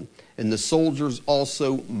chosen one. And the soldiers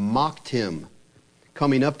also mocked him,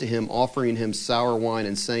 coming up to him, offering him sour wine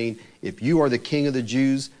and saying, if you are the king of the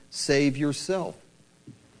Jews, save yourself.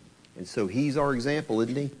 And so he's our example,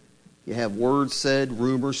 isn't he? You have words said,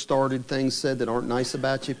 rumors started, things said that aren't nice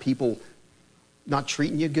about you, people not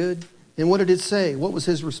treating you good. And what did it say? What was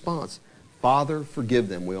his response? Father, forgive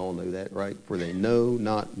them. We all know that, right? For they know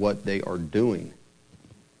not what they are doing.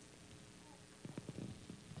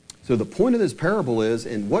 So the point of this parable is,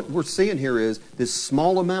 and what we're seeing here is, this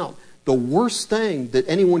small amount. The worst thing that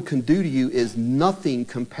anyone can do to you is nothing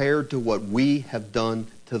compared to what we have done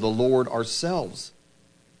to the Lord ourselves.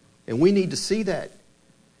 And we need to see that.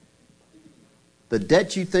 The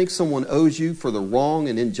debt you think someone owes you for the wrong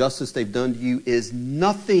and injustice they've done to you is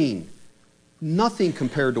nothing. Nothing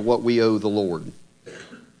compared to what we owe the Lord.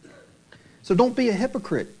 So don't be a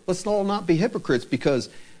hypocrite. Let's all not be hypocrites because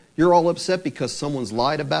you're all upset because someone's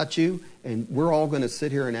lied about you, and we're all going to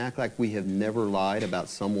sit here and act like we have never lied about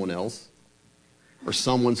someone else, or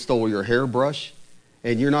someone stole your hairbrush,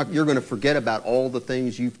 and you're going to forget about all the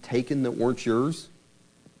things you've taken that weren't yours,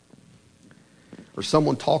 or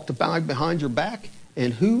someone talked about behind your back.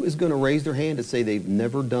 And who is going to raise their hand to say they've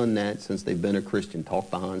never done that since they've been a Christian,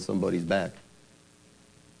 talk behind somebody's back?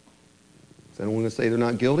 Is anyone going to say they're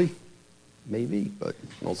not guilty? Maybe, but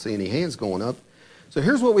I don't see any hands going up. So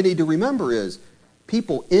here's what we need to remember is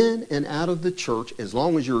people in and out of the church, as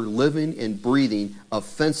long as you're living and breathing,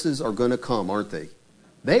 offenses are going to come, aren't they?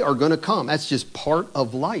 They are going to come. That's just part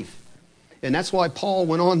of life. And that's why Paul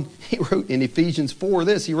went on, he wrote in Ephesians 4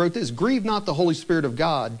 this, he wrote this, grieve not the Holy Spirit of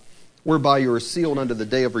God, whereby you are sealed unto the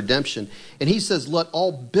day of redemption. And he says, let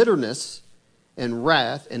all bitterness and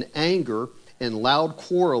wrath and anger and loud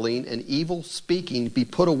quarreling and evil speaking be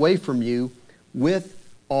put away from you with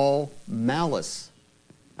all malice.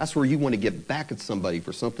 That's where you want to get back at somebody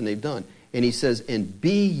for something they've done. And he says, and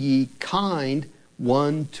be ye kind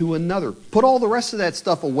one to another. Put all the rest of that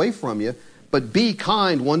stuff away from you, but be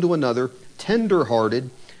kind one to another, tender-hearted,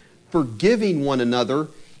 forgiving one another,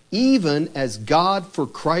 even as God, for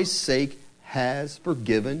Christ's sake, has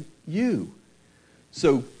forgiven you.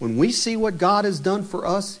 So when we see what God has done for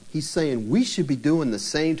us, he's saying we should be doing the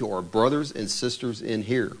same to our brothers and sisters in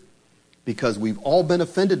here. Because we've all been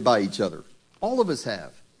offended by each other. All of us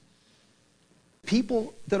have.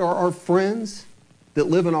 People that are our friends, that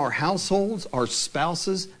live in our households, our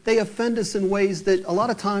spouses, they offend us in ways that a lot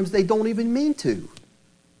of times they don't even mean to.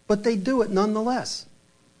 But they do it nonetheless.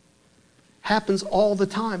 Happens all the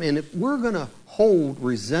time. And if we're going to hold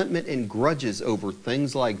resentment and grudges over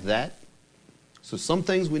things like that, so some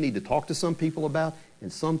things we need to talk to some people about,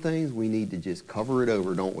 and some things we need to just cover it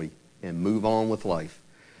over, don't we? And move on with life.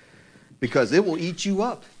 Because it will eat you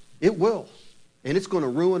up. It will. And it's going to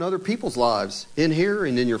ruin other people's lives in here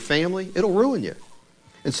and in your family. It'll ruin you.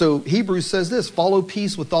 And so Hebrews says this, follow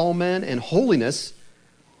peace with all men and holiness.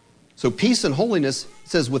 So peace and holiness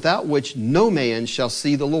says, without which no man shall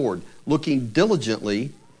see the Lord. Looking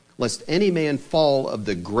diligently lest any man fall of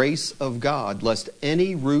the grace of God, lest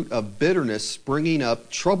any root of bitterness springing up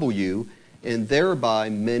trouble you, and thereby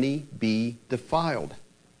many be defiled.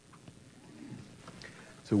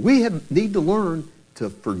 So we need to learn to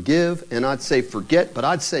forgive, and I'd say forget, but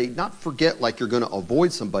I'd say not forget like you're going to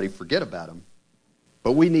avoid somebody, forget about them.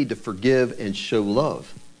 But we need to forgive and show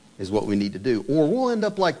love is what we need to do. Or we'll end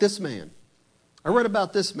up like this man. I read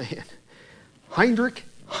about this man, Heinrich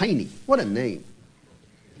Heine. What a name.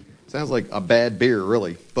 Sounds like a bad beer,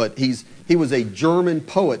 really. But he was a German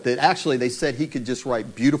poet that actually they said he could just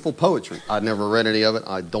write beautiful poetry. I've never read any of it.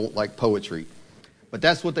 I don't like poetry. But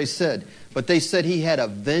that's what they said. But they said he had a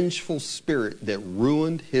vengeful spirit that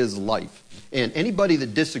ruined his life. And anybody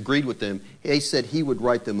that disagreed with him, they said he would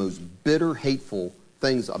write the most bitter, hateful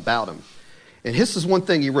things about him. And this is one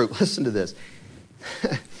thing he wrote. Listen to this.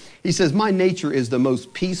 He says, "My nature is the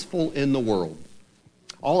most peaceful in the world.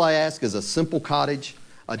 All I ask is a simple cottage,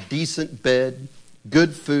 a decent bed,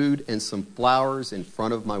 good food, and some flowers in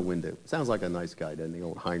front of my window." Sounds like a nice guy, doesn't he,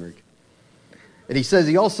 old Heinrich? And he says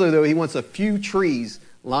he wants a few trees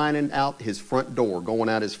lining out his front door, going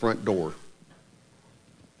out his front door.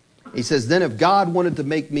 He says, then if God wanted to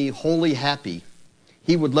make me wholly happy,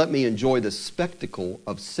 he would let me enjoy the spectacle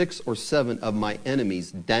of 6 or 7 of my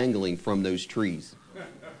enemies dangling from those trees.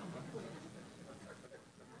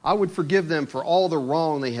 I would forgive them for all the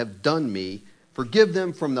wrong they have done me, forgive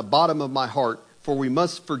them from the bottom of my heart, for we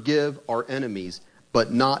must forgive our enemies,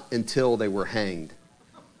 but not until they were hanged.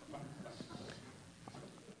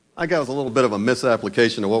 I think that was a little bit of a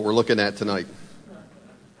misapplication of what we're looking at tonight.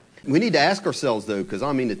 We need to ask ourselves, though, because,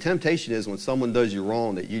 the temptation is when someone does you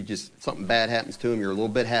wrong that something bad happens to them, you're a little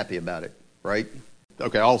bit happy about it, right?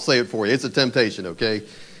 Okay, I'll say it for you. It's a temptation, okay?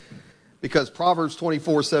 Because Proverbs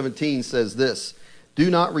 24:17 says this,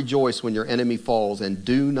 "Do not rejoice when your enemy falls, and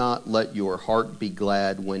do not let your heart be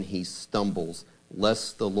glad when he stumbles,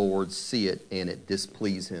 lest the Lord see it and it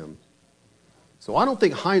displease him." So I don't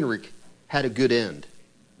think Heinrich had a good end,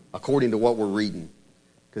 according to what we're reading,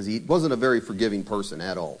 because he wasn't a very forgiving person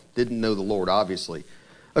at all. Didn't know the Lord, obviously.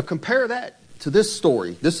 Compare that to this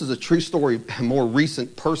story. This is a true story, a more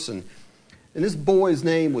recent person. And this boy's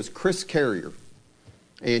name was Chris Carrier.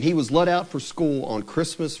 And he was let out for school on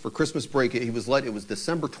Christmas break. It was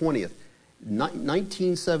December 20th.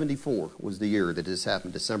 1974 was the year that this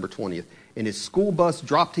happened, December 20th. And his school bus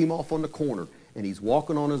dropped him off on the corner, and he's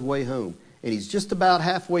walking on his way home. And he's just about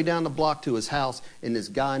halfway down the block to his house, and this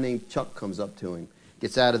guy named Chuck comes up to him,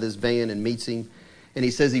 gets out of this van and meets him. And he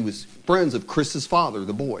says he was friends of Chris's father,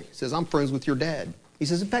 the boy. He says, "I'm friends with your dad." He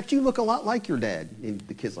says, "In fact, you look a lot like your dad." And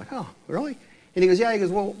the kid's like, "Oh, really?" And he goes, "Yeah." He goes,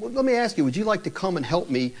 well, let me ask you, would you like to come and help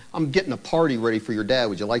me? I'm getting a party ready for your dad.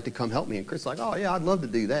 Would you like to come help me? And Chris is like, "Oh, yeah, I'd love to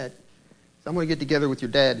do that. So I'm going to get together with your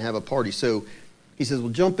dad and have a party." So he says, "Well,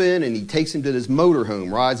 jump in," and he takes him to this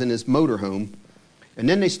motorhome, rides in this motorhome. And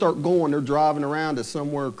then they start going. They're driving around to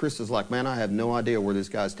somewhere. Chris is like, "Man, I have no idea where this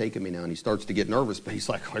guy's taking me now." And he starts to get nervous, but he's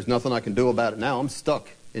like, "There's nothing I can do about it now. I'm stuck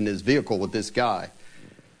in this vehicle with this guy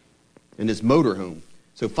in this motorhome."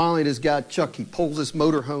 So finally, this guy, Chuck, he pulls this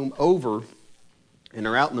motorhome over, and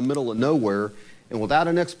they're out in the middle of nowhere. And without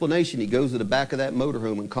an explanation, he goes to the back of that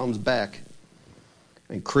motorhome and comes back.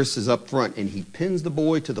 And Chris is up front, and he pins the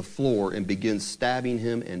boy to the floor and begins stabbing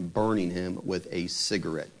him and burning him with a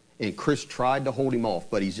cigarette. And Chris tried to hold him off,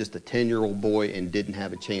 but he's just a 10-year-old boy and didn't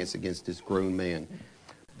have a chance against this grown man.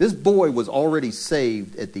 This boy was already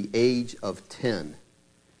saved at the age of 10.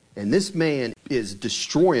 And this man is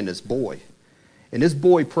destroying this boy. And this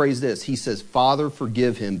boy prays this. He says, "Father,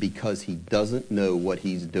 forgive him because he doesn't know what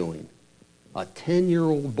he's doing." A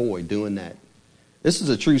 10-year-old boy doing that. This is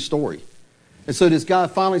a true story. And so this guy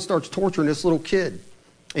finally starts torturing this little kid.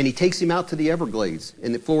 And he takes him out to the Everglades,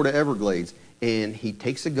 in the Florida Everglades. And he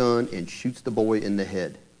takes a gun and shoots the boy in the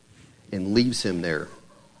head and leaves him there.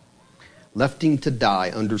 Left him to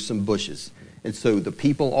die under some bushes. And so the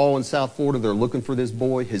people all in South Florida, they're looking for this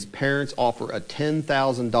boy. His parents offer a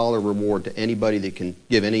 $10,000 reward to anybody that can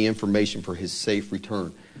give any information for his safe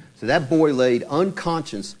return. So that boy laid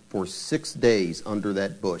unconscious for 6 days under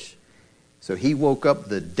that bush. So he woke up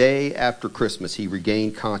the day after Christmas. He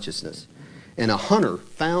regained consciousness. And a hunter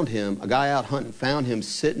found him, a guy out hunting, found him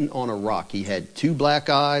sitting on a rock. He had 2 black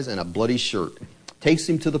eyes and a bloody shirt. Takes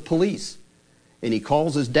him to the police. And he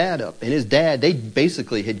calls his dad up. And his dad, they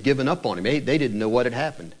basically had given up on him. They didn't know what had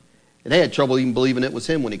happened. And they had trouble even believing it was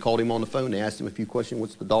him when he called him on the phone. They asked him a few questions.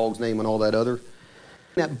 What's the dog's name and all that other.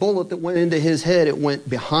 That bullet that went into his head, it went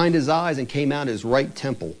behind his eyes and came out his right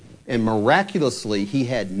temple. And miraculously, he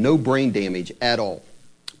had no brain damage at all.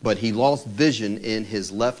 But he lost vision in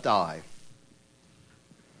his left eye.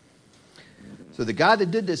 So So the guy that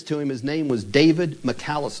did this to him, his name was David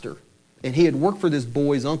McAllister. And he had worked for this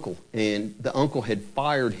boy's uncle. And the uncle had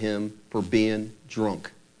fired him for being drunk.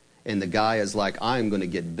 And the guy is like, I'm going to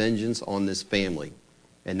get vengeance on this family.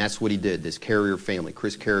 And that's what he did, this Carrier family.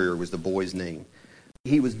 Chris Carrier was the boy's name.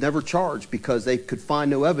 He was never charged because they could find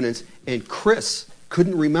no evidence. And Chris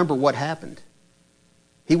couldn't remember what happened.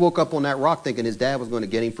 He woke up on that rock thinking his dad was going to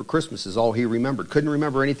get him for Christmas is all he remembered. Couldn't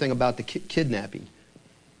remember anything about the kidnapping.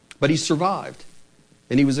 But he survived.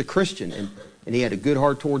 And he was a Christian. And he had a good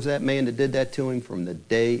heart towards that man that did that to him from the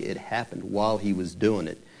day it happened while he was doing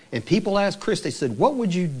it. And people asked Chris, they said, what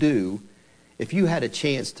would you do if you had a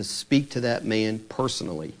chance to speak to that man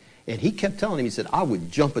personally? And he kept telling him, he said, I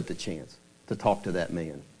would jump at the chance to talk to that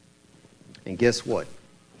man. And guess what?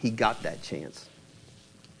 He got that chance.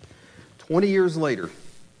 20 years later,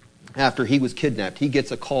 after he was kidnapped, he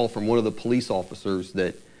gets a call from one of the police officers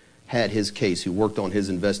that had his case, who worked on his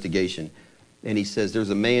investigation. And he says,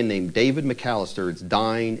 there's a man named David McAllister that's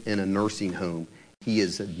dying in a nursing home. He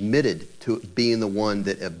is admitted to being the one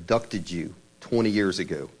that abducted you 20 years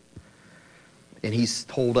ago. And he's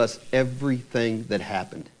told us everything that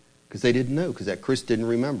happened because they didn't know, because that Chris didn't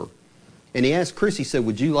remember. And he asked Chris, he said,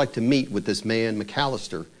 would you like to meet with this man,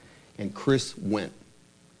 McAllister? And Chris went.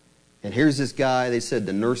 And here's this guy, they said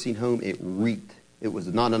the nursing home, it reeked. It was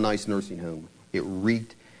not a nice nursing home. It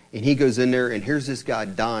reeked. And he goes in there, and here's this guy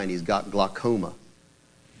dying. He's got glaucoma.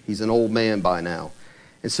 He's an old man by now.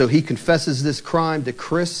 And so he confesses this crime to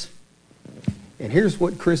Chris. And here's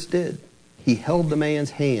what Chris did. He held the man's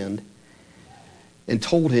hand and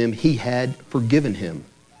told him he had forgiven him.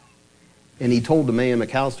 And he told the man,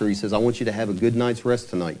 McAllister, he says, I want you to have a good night's rest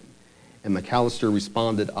tonight. And McAllister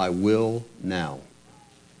responded, I will now.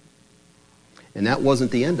 And that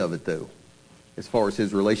wasn't the end of it, though, as far as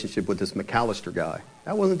his relationship with this McAllister guy.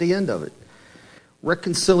 That wasn't the end of it.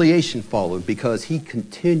 Reconciliation followed because he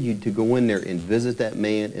continued to go in there and visit that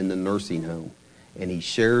man in the nursing home. And he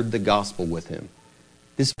shared the gospel with him.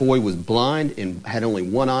 This boy was blind and had only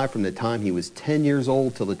one eye from the time he was 10 years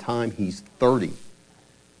old till the time he's 30.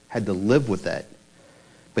 Had to live with that.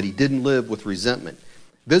 But he didn't live with resentment.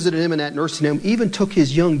 Visited him in that nursing home. Even took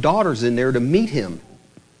his young daughters in there to meet him.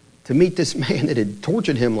 To meet this man that had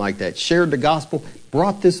tortured him like that. Shared the gospel.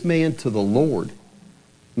 Brought this man to the Lord.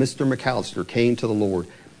 Mr. McAllister came to the Lord.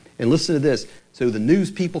 And listen to this. So the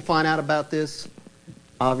news people find out about this.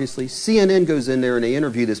 Obviously, CNN goes in there and they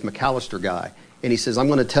interview this McAllister guy. And he says, I'm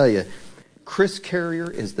going to tell you, Chris Carrier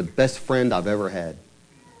is the best friend I've ever had.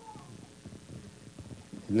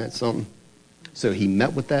 Isn't that something? So he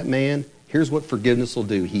met with that man. Here's what forgiveness will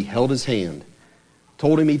do. He held his hand.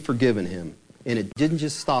 Told him he'd forgiven him. And it didn't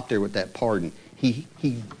just stop there with that pardon. He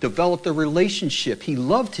developed a relationship. He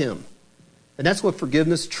loved him. And that's what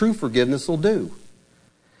forgiveness, true forgiveness, will do.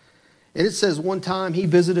 And it says one time he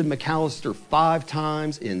visited McAllister 5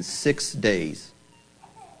 times in 6 days.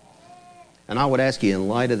 And I would ask you, in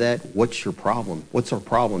light of that, what's your problem? What's our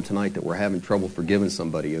problem tonight that we're having trouble forgiving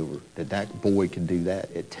somebody over? That boy could do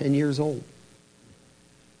that at 10 years old.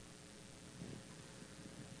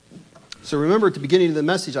 So remember at the beginning of the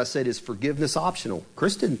message I said, is forgiveness optional?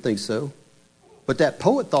 Chris didn't think so. But that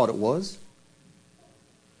poet thought it was.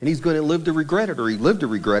 And he's going to live to regret it, or he lived to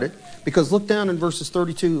regret it. Because look down in verses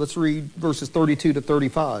 32. Let's read verses 32 to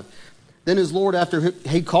 35. Then his Lord, after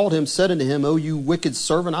he called him, said unto him, O you wicked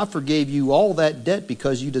servant, I forgave you all that debt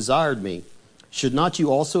because you desired me. Should not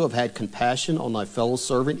you also have had compassion on thy fellow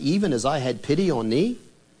servant, even as I had pity on thee?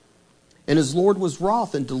 And his Lord was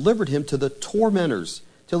wroth and delivered him to the tormentors,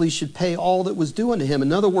 till he should pay all that was due unto him.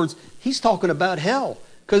 In other words, he's talking about hell,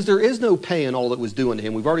 because there is no paying all that was due unto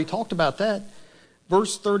him. We've already talked about that.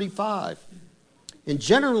 Verse 35. And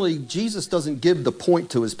generally, Jesus doesn't give the point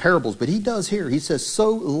to his parables, but he does here. He says,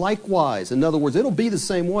 so likewise, in other words, it'll be the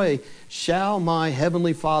same way, shall my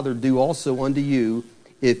heavenly Father do also unto you,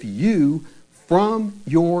 if you from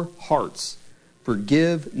your hearts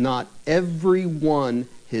forgive not every one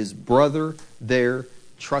his brother their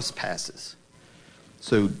trespasses.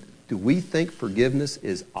 So do we think forgiveness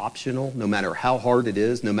is optional, no matter how hard it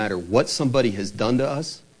is, no matter what somebody has done to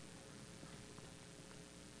us?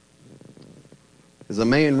 As a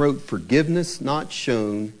man wrote, forgiveness not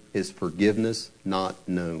shown is forgiveness not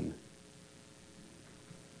known.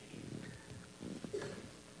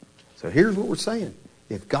 So here's what we're saying.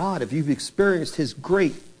 If you've experienced his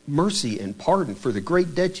great mercy and pardon for the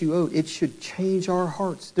great debt you owed, it should change our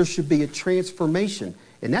hearts. There should be a transformation.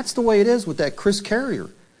 And that's the way it is with that Chris Carrier.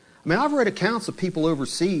 I mean, I've read accounts of people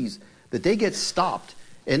overseas that they get stopped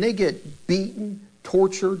and they get beaten,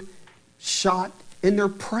 tortured, shot, and they're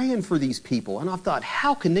praying for these people. And I've thought,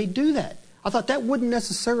 how can they do that? I thought that wouldn't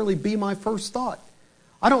necessarily be my first thought.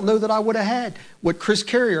 I don't know that I would have had what Chris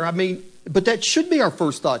Carrier, but that should be our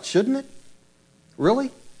first thought, shouldn't it?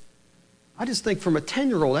 Really? I just think from a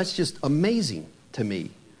 10-year-old, that's just amazing to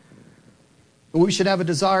me. We should have a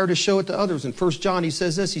desire to show it to others. In 1 John, he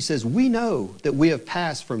says this, he says, we know that we have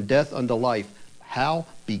passed from death unto life. How?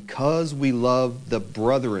 Because we love the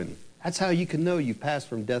brethren. That's how you can know you've passed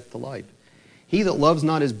from death to life. He that loves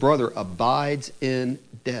not his brother abides in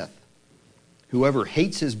death. Whoever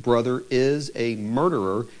hates his brother is a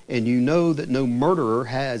murderer, and you know that no murderer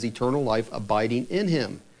has eternal life abiding in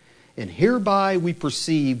him. And hereby we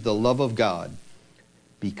perceive the love of God.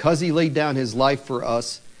 Because he laid down his life for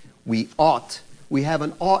us, we have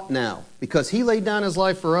an ought now. Because he laid down his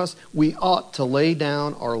life for us, we ought to lay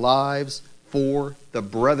down our lives for the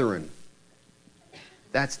brethren.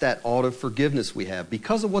 That's that ought of forgiveness we have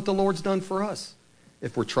because of what the Lord's done for us,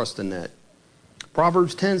 if we're trusting that.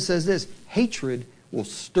 Proverbs 10 says this, hatred will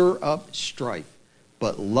stir up strife,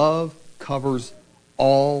 but love covers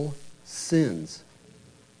all sins.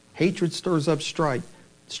 Hatred stirs up strife,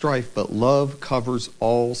 but love covers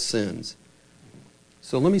all sins.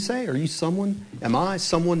 So let me say, am I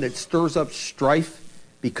someone that stirs up strife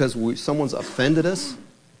because someone's offended us?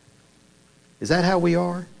 Is that how we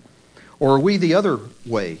are? Or are we the other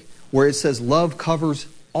way, where it says love covers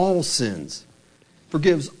all sins,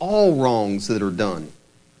 forgives all wrongs that are done,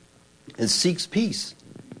 and seeks peace?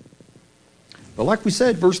 But like we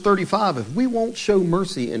said, verse 35, if we won't show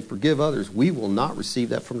mercy and forgive others, we will not receive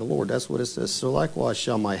that from the Lord. That's what it says. So likewise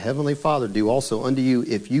shall my heavenly Father do also unto you,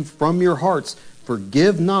 if you from your hearts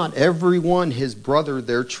forgive not everyone his brother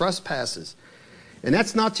their trespasses. And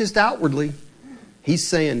that's not just outwardly. He's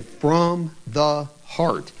saying from the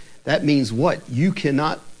heart. That means what? You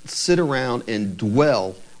cannot sit around and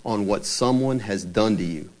dwell on what someone has done to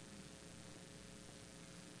you.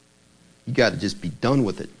 You got to just be done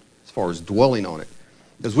with it as far as dwelling on it.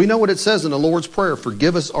 Because we know what it says in the Lord's Prayer,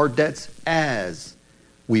 forgive us our debts as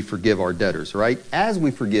we forgive our debtors, right? As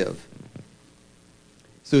we forgive.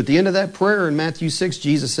 So at the end of that prayer in Matthew 6,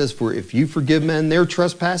 Jesus says, for if you forgive men their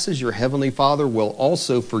trespasses, your heavenly Father will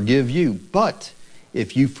also forgive you. But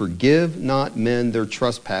if you forgive not men their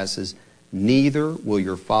trespasses, neither will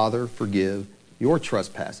your Father forgive your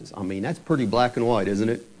trespasses. That's pretty black and white, isn't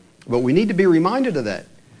it? But we need to be reminded of that.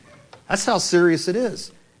 That's how serious it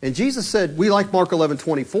is. And Jesus said, we like Mark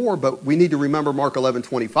 11:24, but we need to remember Mark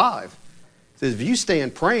 11:25. It says, if you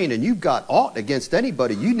stand praying and you've got aught against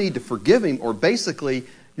anybody, you need to forgive him, or basically,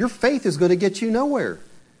 your faith is going to get you nowhere.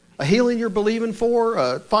 A healing you're believing for,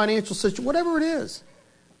 a financial situation, whatever it is.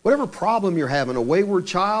 Whatever problem you're having, a wayward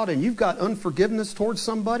child, and you've got unforgiveness towards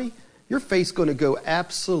somebody, your faith's going to go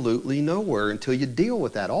absolutely nowhere until you deal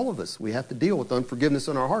with that. All of us, we have to deal with unforgiveness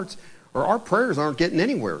in our hearts, or our prayers aren't getting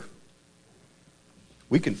anywhere.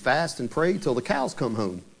 We can fast and pray till the cows come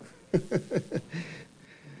home.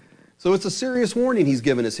 So it's a serious warning he's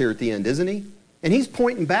given us here at the end, isn't he? And he's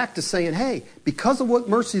pointing back to saying, hey, because of what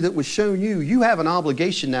mercy that was shown you, you have an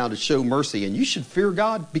obligation now to show mercy, and you should fear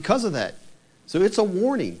God because of that. So it's a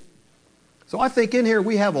warning. So I think in here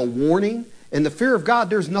we have a warning, and the fear of God,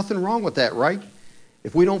 there's nothing wrong with that, right?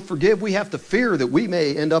 If we don't forgive, we have to fear that we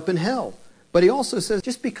may end up in hell. But he also says,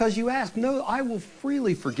 just because you ask, no, I will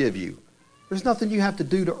freely forgive you. There's nothing you have to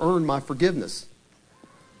do to earn my forgiveness.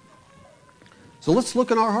 So let's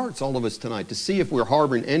look in our hearts, all of us tonight, to see if we're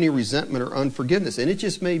harboring any resentment or unforgiveness. And it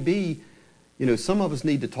just may be, some of us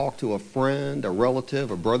need to talk to a friend, a relative,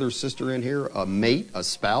 a brother, sister in here, a mate, a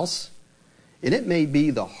spouse. And it may be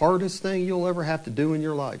the hardest thing you'll ever have to do in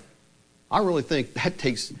your life. I really think that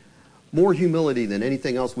takes more humility than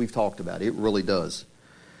anything else we've talked about. It really does.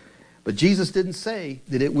 But Jesus didn't say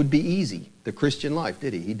that it would be easy, the Christian life,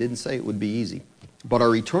 did he? He didn't say it would be easy. But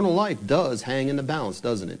our eternal life does hang in the balance,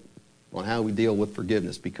 doesn't it? On how we deal with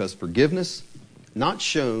forgiveness. Because forgiveness not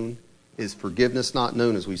shown is forgiveness not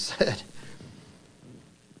known, as we said.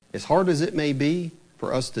 As hard as it may be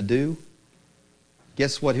for us to do,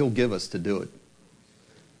 guess what he'll give us to do it?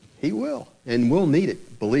 He will. And we'll need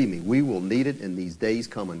it. Believe me, we will need it in these days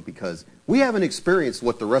coming, because we haven't experienced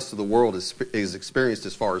what the rest of the world is experienced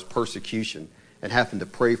as far as persecution and having to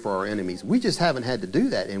pray for our enemies. We just haven't had to do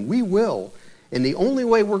that, and we will. And the only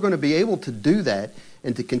way we're going to be able to do that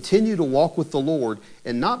and to continue to walk with the Lord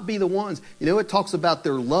and not be the ones, it talks about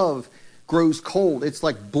their love grows cold. It's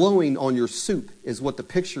like blowing on your soup is what the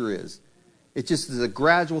picture is. It just is a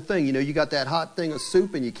gradual thing. You got that hot thing of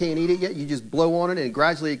soup and you can't eat it yet. You just blow on it and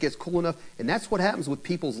gradually it gets cool enough. And that's what happens with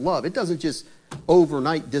people's love. It doesn't just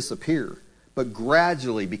overnight disappear. But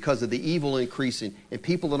gradually, because of the evil increasing and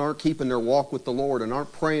people that aren't keeping their walk with the Lord and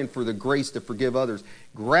aren't praying for the grace to forgive others,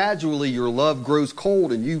 gradually your love grows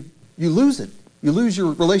cold and you lose it. You lose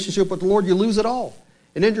your relationship with the Lord, you lose it all.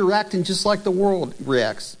 And then you're acting just like the world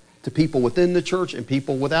reacts to people within the church and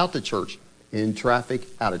people without the church, in traffic,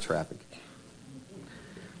 out of traffic.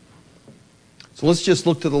 So let's just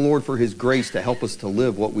look to the Lord for His grace to help us to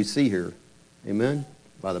live what we see here. Amen?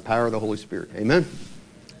 By the power of the Holy Spirit. Amen?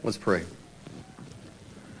 Let's pray.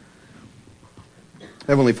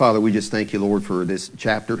 Heavenly Father, we just thank you, Lord, for this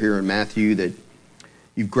chapter here in Matthew, that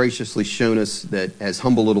you've graciously shown us that as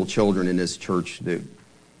humble little children in this church, that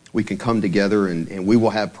we can come together and we will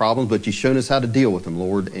have problems, but you've shown us how to deal with them,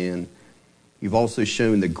 Lord, and you've also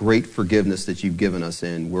shown the great forgiveness that you've given us,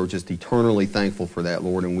 and we're just eternally thankful for that,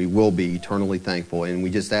 Lord, and we will be eternally thankful. And we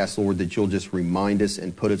just ask, Lord, that you'll just remind us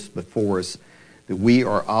and put us before us that we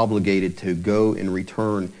are obligated to go and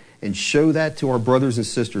return and show that to our brothers and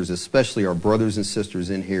sisters, especially our brothers and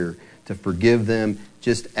sisters in here, to forgive them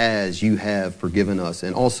just as you have forgiven us,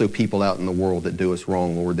 and also people out in the world that do us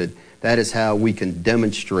wrong, Lord, that is how we can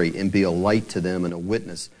demonstrate and be a light to them and a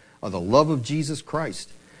witness of the love of Jesus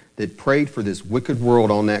Christ, that prayed for this wicked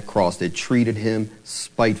world on that cross, that treated him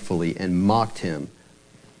spitefully and mocked him.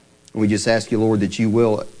 And we just ask you, Lord, that you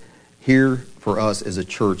will, here for us as a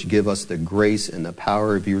church, give us the grace and the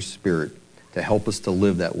power of your Spirit to help us to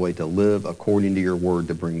live that way, to live according to your word,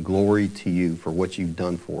 to bring glory to you for what you've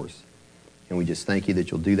done for us. And we just thank you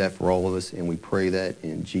that you'll do that for all of us, and we pray that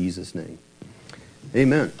in Jesus' name.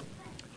 Amen.